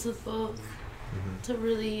balance of both. to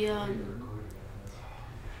really, I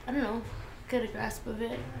don't know, get a grasp of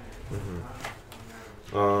it.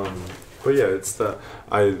 But yeah, it's they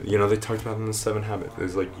talked about in the 7 Habits.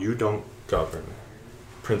 It's like you don't govern,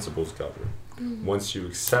 principles govern. Once you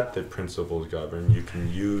accept that principles govern, you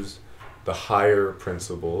can use the higher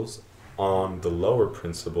principles on the lower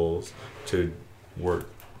principles to work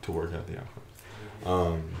out the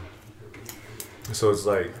outcome. So it's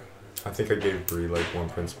like, I think I gave Bree like one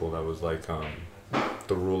principle that was like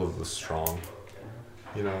the rule of the strong.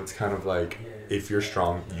 You know, it's kind of like if you're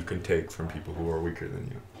strong, you can take from people who are weaker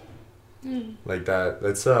than you. Like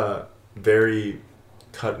that's a very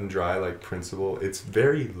cut and dry like principle. It's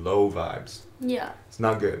very low vibes. Yeah. It's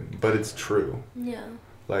not good, but it's true. Yeah.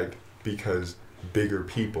 Like, because bigger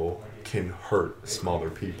people can hurt smaller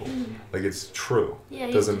people. Like, it's true.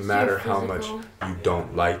 Yeah, doesn't matter how physical. much you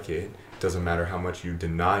don't like it. Doesn't matter how much you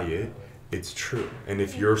deny it. It's true. And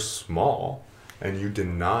if you're small and you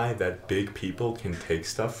deny that big people can take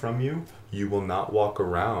stuff from you, you will not walk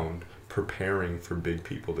around preparing for big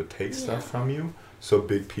people to take stuff from you, so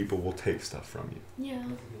big people will take stuff from you. Yeah.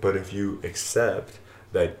 But if you accept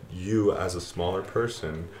that you as a smaller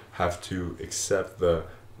person have to accept the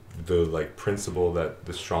like principle that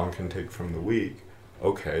the strong can take from the weak,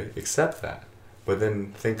 okay, accept that. But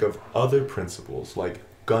then think of other principles like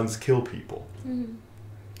guns kill people.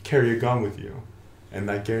 Carry a gun with you.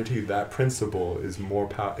 And I guarantee you that principle is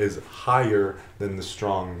is higher than the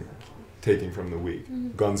strong taking from the weak.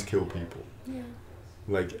 Guns kill people. Yeah.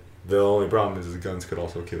 Like, the only problem is the guns could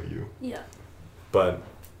also kill you. Yeah. But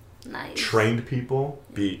nice. Trained people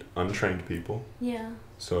beat untrained people. Yeah.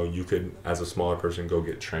 So you could, as a smaller person, go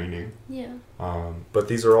get training. Yeah. But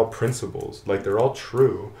these are all principles. Like, they're all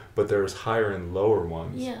true, but there's higher and lower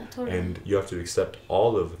ones. Yeah, totally. And you have to accept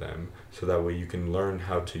all of them, so that way you can learn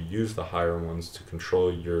how to use the higher ones to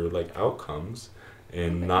control your, like, outcomes,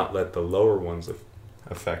 and not let the lower ones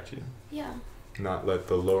affect you. Yeah. Not let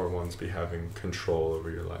the lower ones be having control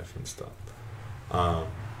over your life and stuff.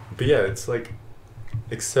 But yeah, it's like,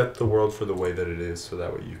 accept the world for the way that it is, so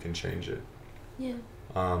that way you can change it. Yeah.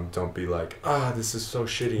 Don't be like, this is so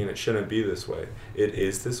shitty and it shouldn't be this way. It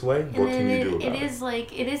is this way. And what can you do about it? It is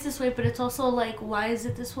like, it is this way, but it's also like, why is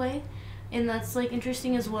it this way? And that's like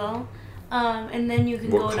interesting as well. And then you can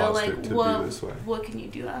go to like, what can you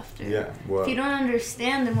do after? Yeah. Well, if you don't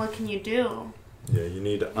understand, then what can you do? Yeah, you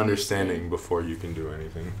need understanding before you can do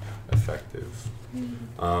anything effective.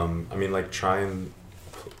 I mean, like, try and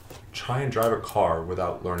drive a car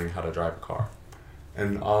without learning how to drive a car.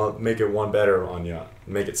 And I'll make it one better on you.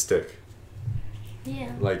 Make it stick.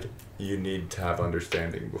 Yeah. Like, you need to have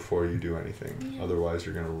understanding before you do anything. Yeah. Otherwise,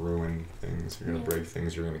 you're going to ruin things. You're going to break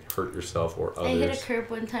things. You're going to hurt yourself or others. I hit a curb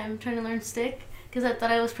one time trying to learn stick because I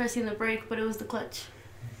thought I was pressing the brake, but it was the clutch.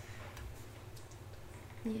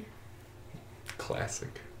 Yeah.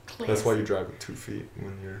 Classic. That's why you drive with 2 feet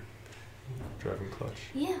when you're driving clutch.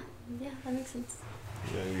 Yeah. Yeah, that makes sense.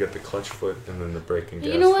 Yeah, you got the clutch foot and then the brake and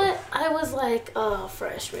gas. You know what? I was like a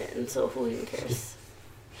freshman, so who even cares?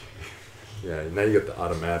 Yeah, now you got the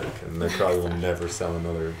automatic, and they probably will never sell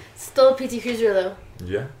another. Still a PT Cruiser though.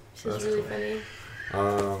 Yeah. She's really funny.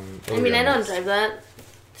 I mean, I don't drive that.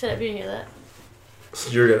 Shut up, you didn't hear that.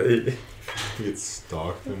 You're gonna get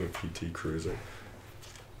stalked in a PT Cruiser.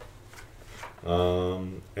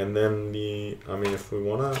 And then if we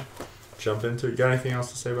wanna jump into it, you got anything else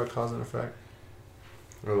to say about cause and effect?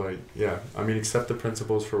 Or like, yeah, accept the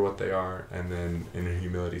principles for what they are, and then in a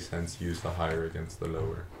humility sense, use the higher against the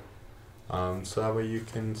lower. So that way you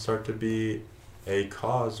can start to be a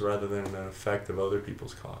cause rather than an effect of other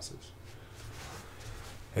people's causes.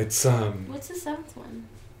 It's What's the 7th one?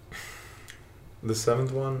 The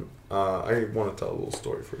 7th one, I want to tell a little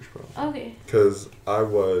story first, bro. Okay. Because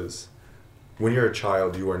when you're a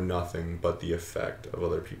child, you are nothing but the effect of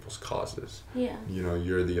other people's causes. Yeah. You know,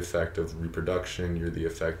 you're the effect of reproduction, you're the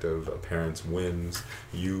effect of a parent's whims.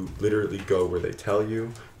 You literally go where they tell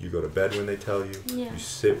you, you go to bed when they tell you, you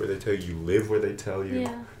sit where they tell you live where they tell you,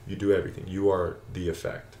 you do everything. You are the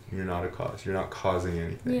effect. You're not a cause. You're not causing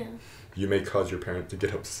anything. Yeah. You may cause your parent to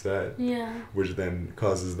get upset, which then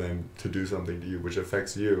causes them to do something to you, which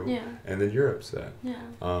affects you, and then you're upset.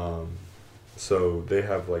 Yeah. So they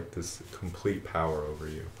have like this complete power over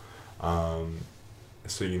you.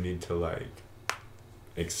 So you need to like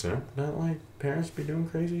accept that like parents be doing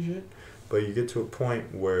crazy shit, but you get to a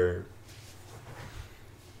point where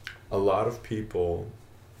a lot of people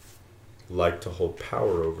like to hold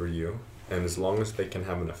power over you, and as long as they can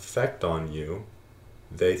have an effect on you,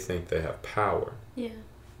 they think they have power. Yeah.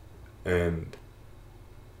 And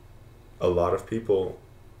a lot of people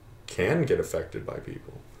can get affected by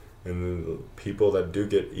people. And the people that do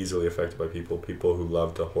get easily affected by people who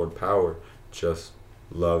love to hoard power, just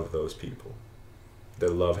love those people. They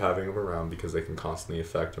love having them around because they can constantly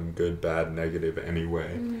affect them, good, bad, negative, any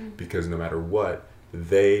way. Because no matter what,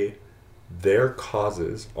 their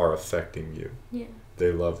causes are affecting you. Yeah.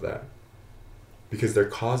 They love that. Because they're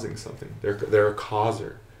causing something. They're a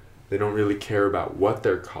causer. They don't really care about what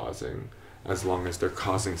they're causing, as long as they're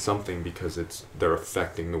causing something, because they're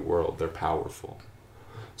affecting the world. They're powerful.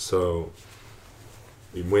 So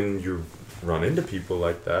when you run into people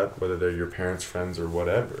like that, whether they're your parents, friends, or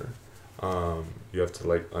whatever, you have to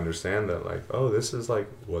like understand that, like, oh, this is like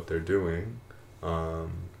what they're doing, and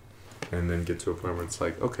then get to a point where it's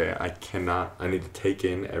like, okay, I need to take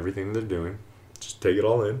in everything they're doing, just take it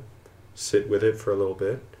all in, sit with it for a little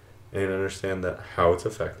bit, and understand that how it's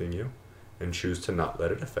affecting you, and choose to not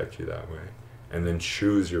let it affect you that way, and then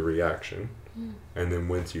choose your reaction. And then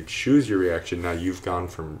once you choose your reaction, now you've gone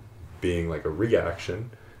from being like a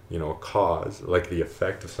reaction, a cause, like the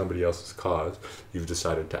effect of somebody else's cause. You've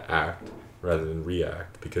decided to act rather than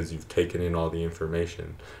react, because you've taken in all the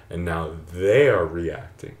information, and now they are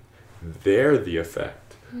reacting. They're the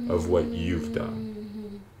effect of what you've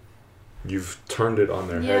done. You've turned it on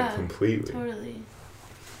their head completely. Totally.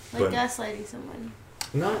 Like gaslighting someone.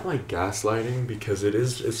 Not like gaslighting, because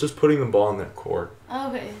it's just putting the ball in their court.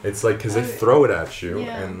 Okay. It's like, because they throw it at you,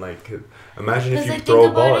 and like, imagine if you throw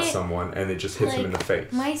a ball at someone and it just hits them in the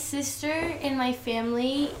face. My sister and my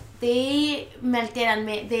family, they me alteran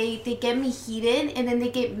me. They get me heated, and then they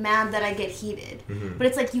get mad that I get heated. But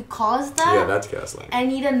it's like, you caused that. Yeah, that's gaslighting. I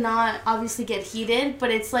need to not obviously get heated,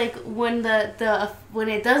 but it's like when when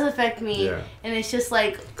it does affect me, and it's just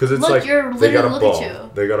like, because it's look, like you're they got a look ball. At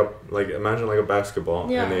you. They got a, like, imagine like a basketball,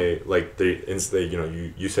 and they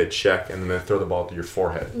you say check, and then they throw the ball to your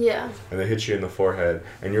forehead. Yeah. And they hit you in the forehead,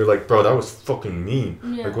 and you're like, bro, that was fucking mean.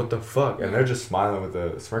 Yeah. Like, what the fuck? And they're just smiling with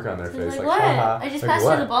a smirk on their face, like, what? haha. I just like, passed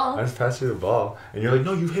you the ball. I just passed you the ball, and you're like,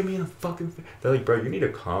 no, you hit me in the fucking face. They're like, bro, you need to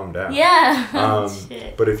calm down. Yeah.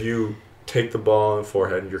 Shit. But if you take the ball in the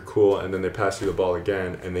forehead, you're cool, and then they pass you the ball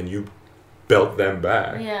again, and then you belt them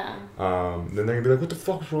back. Yeah. Then they're gonna be like, what the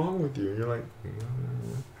fuck's wrong with you? And you're like,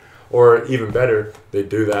 or even better, they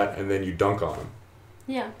do that, and then you dunk on them.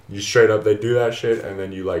 Yeah. You straight up, they do that shit, and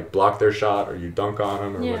then you like block their shot, or you dunk on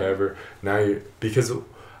them, or whatever. Now because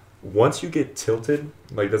once you get tilted,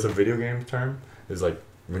 like, that's a video game term, is like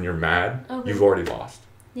when you're mad, you've already lost.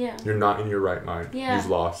 Yeah. You're not in your right mind. Yeah. You've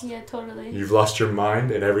lost. Yeah, totally. You've lost your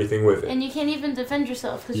mind and everything with it. And you can't even defend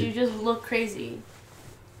yourself because you just look crazy.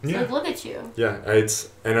 It's like, look at you. Yeah,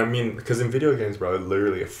 because in video games, bro, it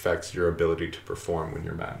literally affects your ability to perform when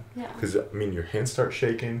you're mad. Yeah. Because, your hands start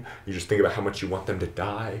shaking. You just think about how much you want them to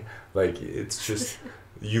die. Like, it's just,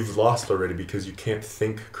 you've lost already because you can't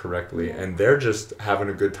think correctly. Yeah. And they're just having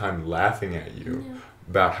a good time laughing at you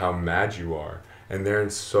about how mad you are. And they're in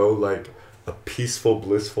so, like, a peaceful,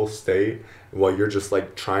 blissful state while you're just,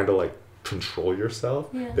 like, trying to, like, control yourself.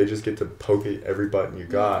 Yeah. They just get to poke at every button you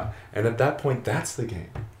got. And at that point, that's the game.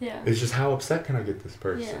 Yeah. It's just, how upset can I get this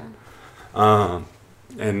person? Yeah.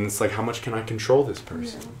 And it's like, how much can I control this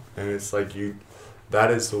person? Yeah. And it's like,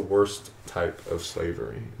 that is the worst type of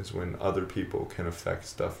slavery, is when other people can affect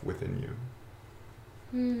stuff within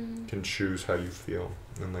you. Can choose how you feel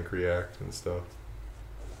and, like, react and stuff.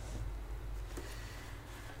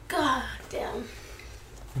 God damn.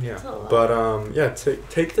 Yeah, but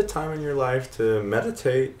take the time in your life to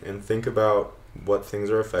meditate and think about what things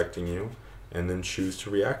are affecting you, and then choose to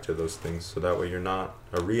react to those things. So that way you're not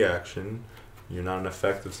a reaction, you're not an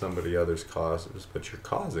effect of somebody else's causes, but you're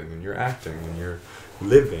causing, and you're acting, and you're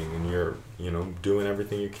living, and you're doing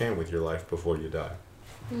everything you can with your life before you die.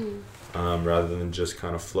 Rather than just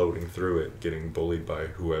kind of floating through it, getting bullied by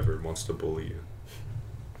whoever wants to bully you.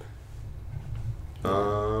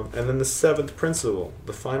 And then the 7th principle,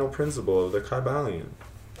 the final principle of the Kybalion,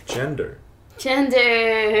 gender.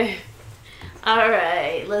 Gender. All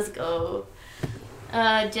right, let's go.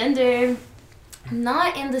 Gender,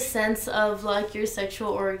 not in the sense of like your sexual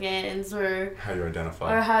organs or how you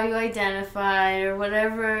identify, or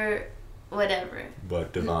whatever.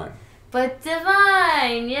 But divine. But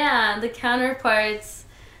divine, yeah, the counterparts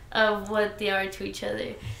of what they are to each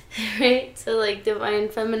other, right? So like divine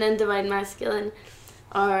feminine, divine masculine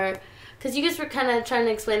are, because you guys were kind of trying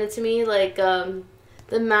to explain it to me, like the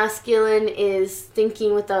masculine is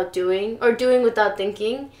thinking without doing, or doing without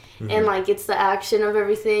thinking, and like it's the action of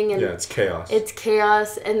everything, and it's chaos. It's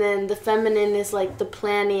chaos, and then the feminine is like the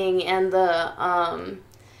planning and the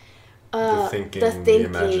thinking, the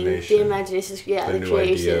imagination, yeah, the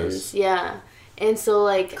creations, ideas, yeah. And so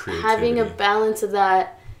like having a balance of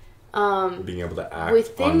that, being able to act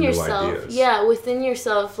within on yourself. new ideas. Yeah, within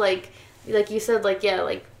yourself, like you said, like yeah,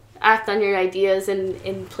 like act on your ideas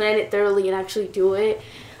and plan it thoroughly and actually do it.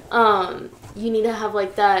 You need to have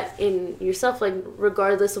like that in yourself, like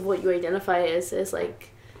regardless of what you identify as like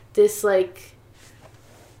this like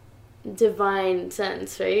divine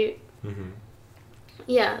sense, right? Mm-hmm.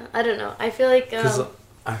 Yeah, I don't know. I feel like Because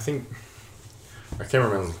I think our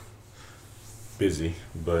cameraman's busy,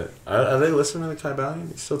 but are they listening to the Kybalion?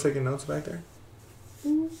 You still taking notes back there?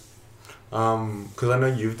 Because I know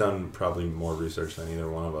you've done probably more research than either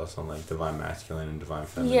one of us on like divine masculine and divine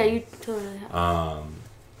feminine. Yeah, you totally have.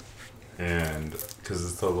 And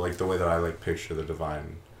because it's like the way that I like picture the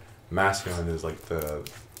divine masculine is like the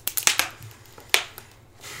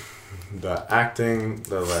acting,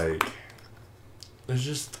 the like, there's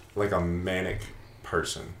just like a manic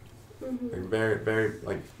person. Like very, very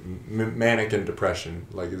like manic and depression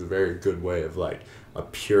like is a very good way of like a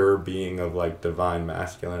pure being of like divine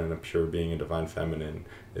masculine and a pure being of divine feminine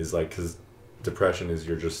is like, because depression is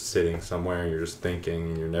you're just sitting somewhere and you're just thinking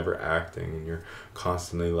and you're never acting and you're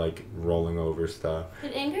constantly like rolling over stuff.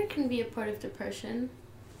 But anger can be a part of depression.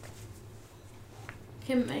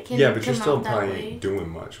 It can Yeah, but you're come still out that probably way. doing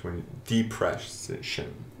much when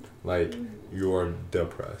depression, like you are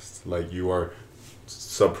depressed, like you are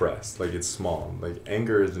suppressed, like it's small. Like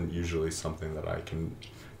anger isn't usually something that I can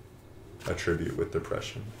attribute with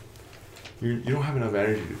depression. You don't have enough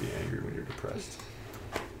energy to be angry when you're depressed.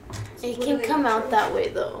 It can come out that way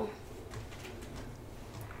though.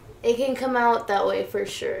 It can come out that way for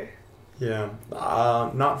sure. Yeah,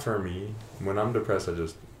 not for me. When I'm depressed, I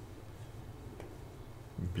just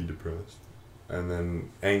be depressed. And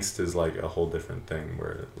then angst is like a whole different thing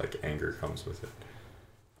where like anger comes with it.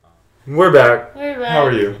 We're back. We're back. How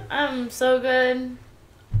are you? I'm so good.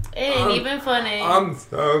 It ain't even funny. I'm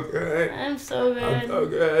so good. I'm so good. I'm so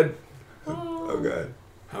good. I'm Ooh. so good.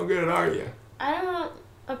 How good are you? I don't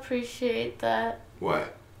appreciate that.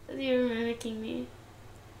 What? You're mimicking me.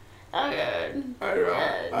 Oh good. I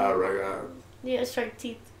don't. You got shark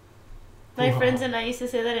teeth. My friends and I used to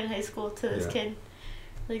say that in high school to this kid.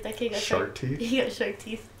 Like that kid got Shark teeth? He got shark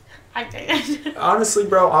teeth. Honestly,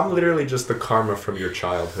 bro, I'm literally just the karma from your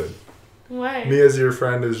childhood. Why? Me as your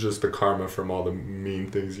friend is just the karma from all the mean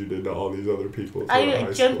things you did to all these other people. I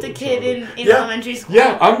jumped a kid in Yeah. elementary school.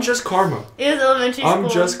 Yeah, I'm just karma. It was elementary school. I'm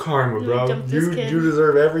just karma, bro. jumped this You kid.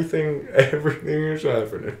 deserve everything you're trying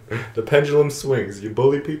for it. The pendulum swings. You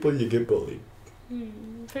bully people, you get bullied.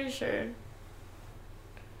 For sure.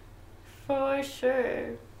 For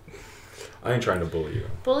sure. I ain't trying to bully you.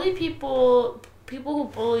 Bully people. People who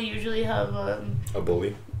bully usually have A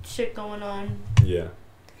bully? shit going on. Yeah.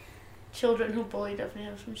 Children who bully definitely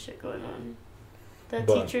have some shit going on. The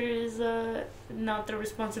But- teacher is not their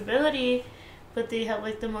responsibility, but they have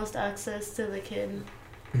like the most access to the kid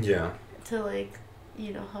Yeah. to like,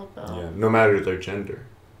 help out. Yeah. No matter their gender.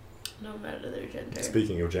 No matter their gender.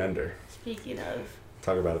 Speaking of gender, Speaking of.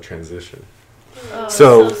 talk about a transition. Oh,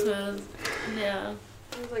 So- so smooth. Yeah.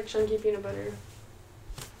 It was like chunky peanut butter.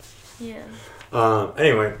 Yeah.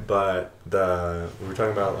 Anyway, but we were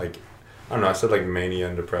talking about like, I don't know, I said like mania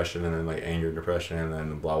and depression and then like anger and depression and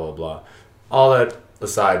then blah blah blah. All that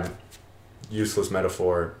aside, useless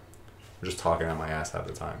metaphor, I'm just talking out my ass half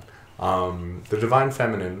the time. The divine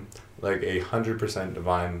feminine, like 100%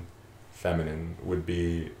 divine feminine would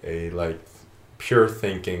be a like pure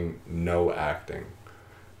thinking, no acting.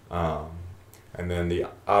 And then the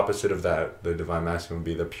opposite of that, the divine masculine would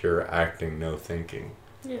be the pure acting, no thinking.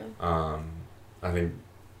 Yeah. I think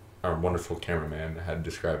our wonderful cameraman had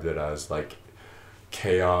described it as like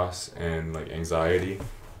chaos and like anxiety.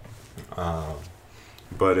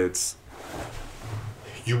 But it's,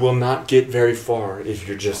 you will not get very far if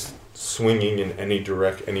you're just swinging in any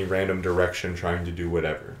random direction trying to do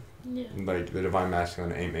whatever. Yeah. Like the divine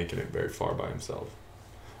masculine ain't making it very far by himself.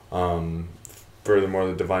 Furthermore,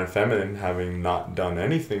 the divine feminine, having not done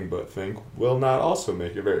anything but think, will not also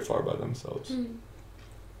make it very far by themselves.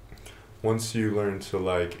 Once you learn to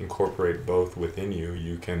like incorporate both within you,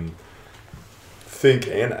 you can think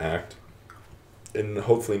and act, and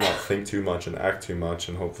hopefully not think too much and act too much,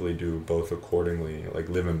 and hopefully do both accordingly, like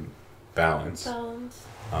live in balance.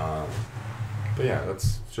 But yeah,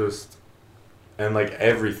 that's just, and like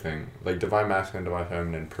everything, like divine masculine, divine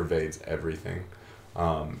feminine pervades everything.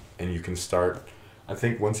 And you can start, I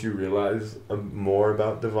think once you realize more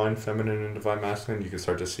about divine feminine and divine masculine, you can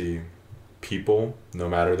start to see people, no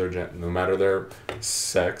matter their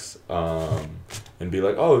sex, and be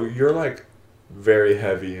like, oh, you're like very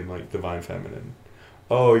heavy in like divine feminine.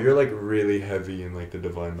 Oh, you're like really heavy in like the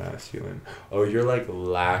divine masculine. Oh, you're like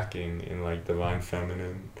lacking in like divine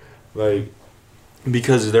feminine. Like,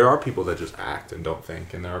 because there are people that just act and don't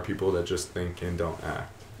think, and there are people that just think and don't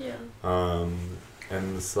act. Yeah.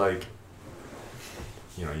 And it's like,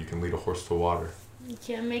 you know, you can lead a horse to water. You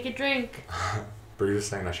can't make it drink. Bree was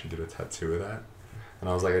saying I should get a tattoo of that. And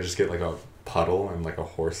I was like, I just get like a puddle and like a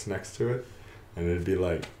horse next to it. And it'd be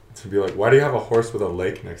like, why do you have a horse with a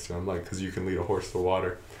lake next to it? I'm like, because you can lead a horse to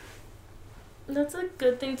water. That's a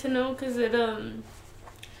good thing to know because it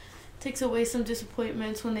takes away some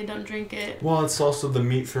disappointments when they don't drink it. Well, it's also the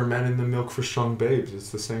meat for men and the milk for strong babes.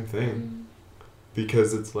 It's the same thing.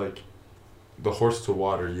 Because it's like, the horse to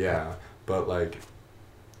water, yeah. But like,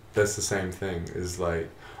 that's the same thing. Is like,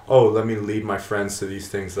 oh, let me lead my friends to these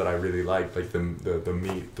things that I really like the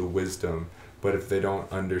meat, the wisdom. But if they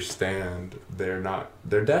don't understand, they're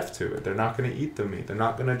deaf to it. They're not going to eat the meat. They're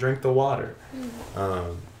not going to drink the water.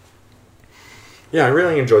 Yeah, I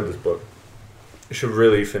really enjoyed this book. You should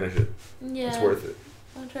really finish it. Yeah. It's worth it.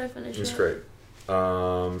 I'll try to finish it. It's great.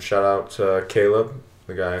 Shout out to Caleb,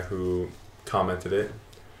 the guy who commented it.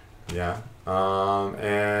 Yeah.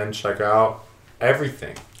 And check out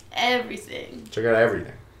everything. Everything. Check out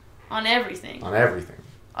everything. On everything. On everything.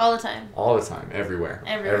 All the time. All the time. Everywhere.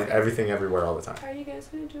 Everywhere. Everything, everywhere, all the time. Are you guys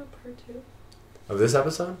going to do a part 2? Of this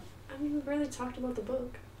episode? I mean, we barely talked about the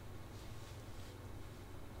book.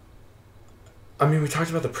 I mean, we talked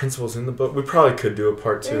about the principles in the book. We probably could do a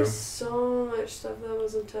part 2. There's so much stuff that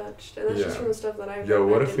wasn't touched. And that's just from the stuff that I've Yo,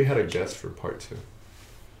 read. what if we had a guest for part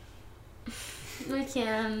 2? We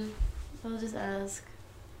can. I'll just ask.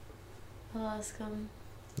 I'll ask him.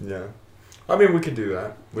 Yeah. I mean, we could do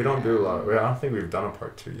that. We don't do a lot. I don't think we've done a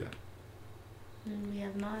part 2 yet. We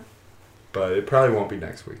have not. But it probably won't be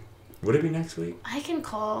next week. Would it be next week? I can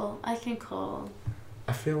call. I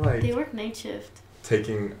feel like They work night shift.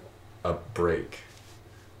 taking a break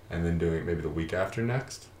and then doing it maybe the week after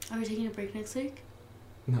next. Are we taking a break next week?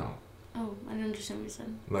 No. Oh, I didn't understand what you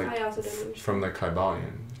said. Like I also didn't understand. from the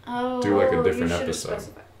Kybalion. Oh. Do like a you different should've episode.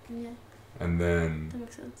 specified. Yeah, And then that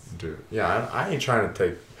makes sense. do yeah, I ain't trying to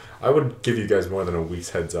take I would give you guys more than a week's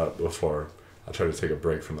heads up before I try to take a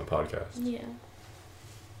break from the podcast. Yeah.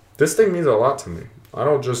 This thing means a lot to me. I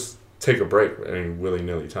don't just take a break at any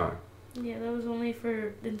willy-nilly time. Yeah, that was only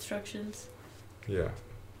for instructions. Yeah.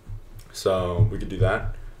 So we could do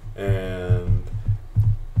that. And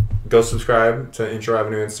go subscribe to Intro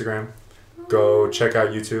Avenue Instagram. Go check out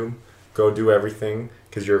YouTube. Go do everything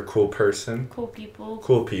because you're a cool person. Cool people.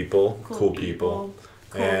 Cool people. Cool people.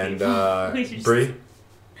 Cool And people. Bree,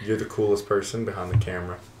 you're the coolest person behind the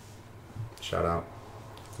camera. Shout out.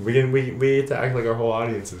 We get to act like our whole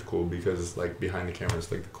audience is cool because like behind the camera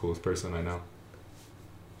is like the coolest person I know.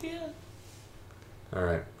 Yeah. All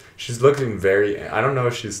right. She's looking very. I don't know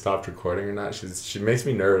if she's stopped recording or not. She makes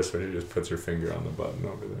me nervous when she just puts her finger on the button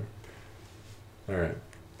over there. All right.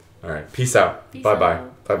 All right. Peace out. Bye bye.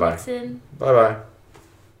 Bye bye. Nixon. Bye bye.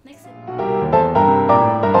 Nixon.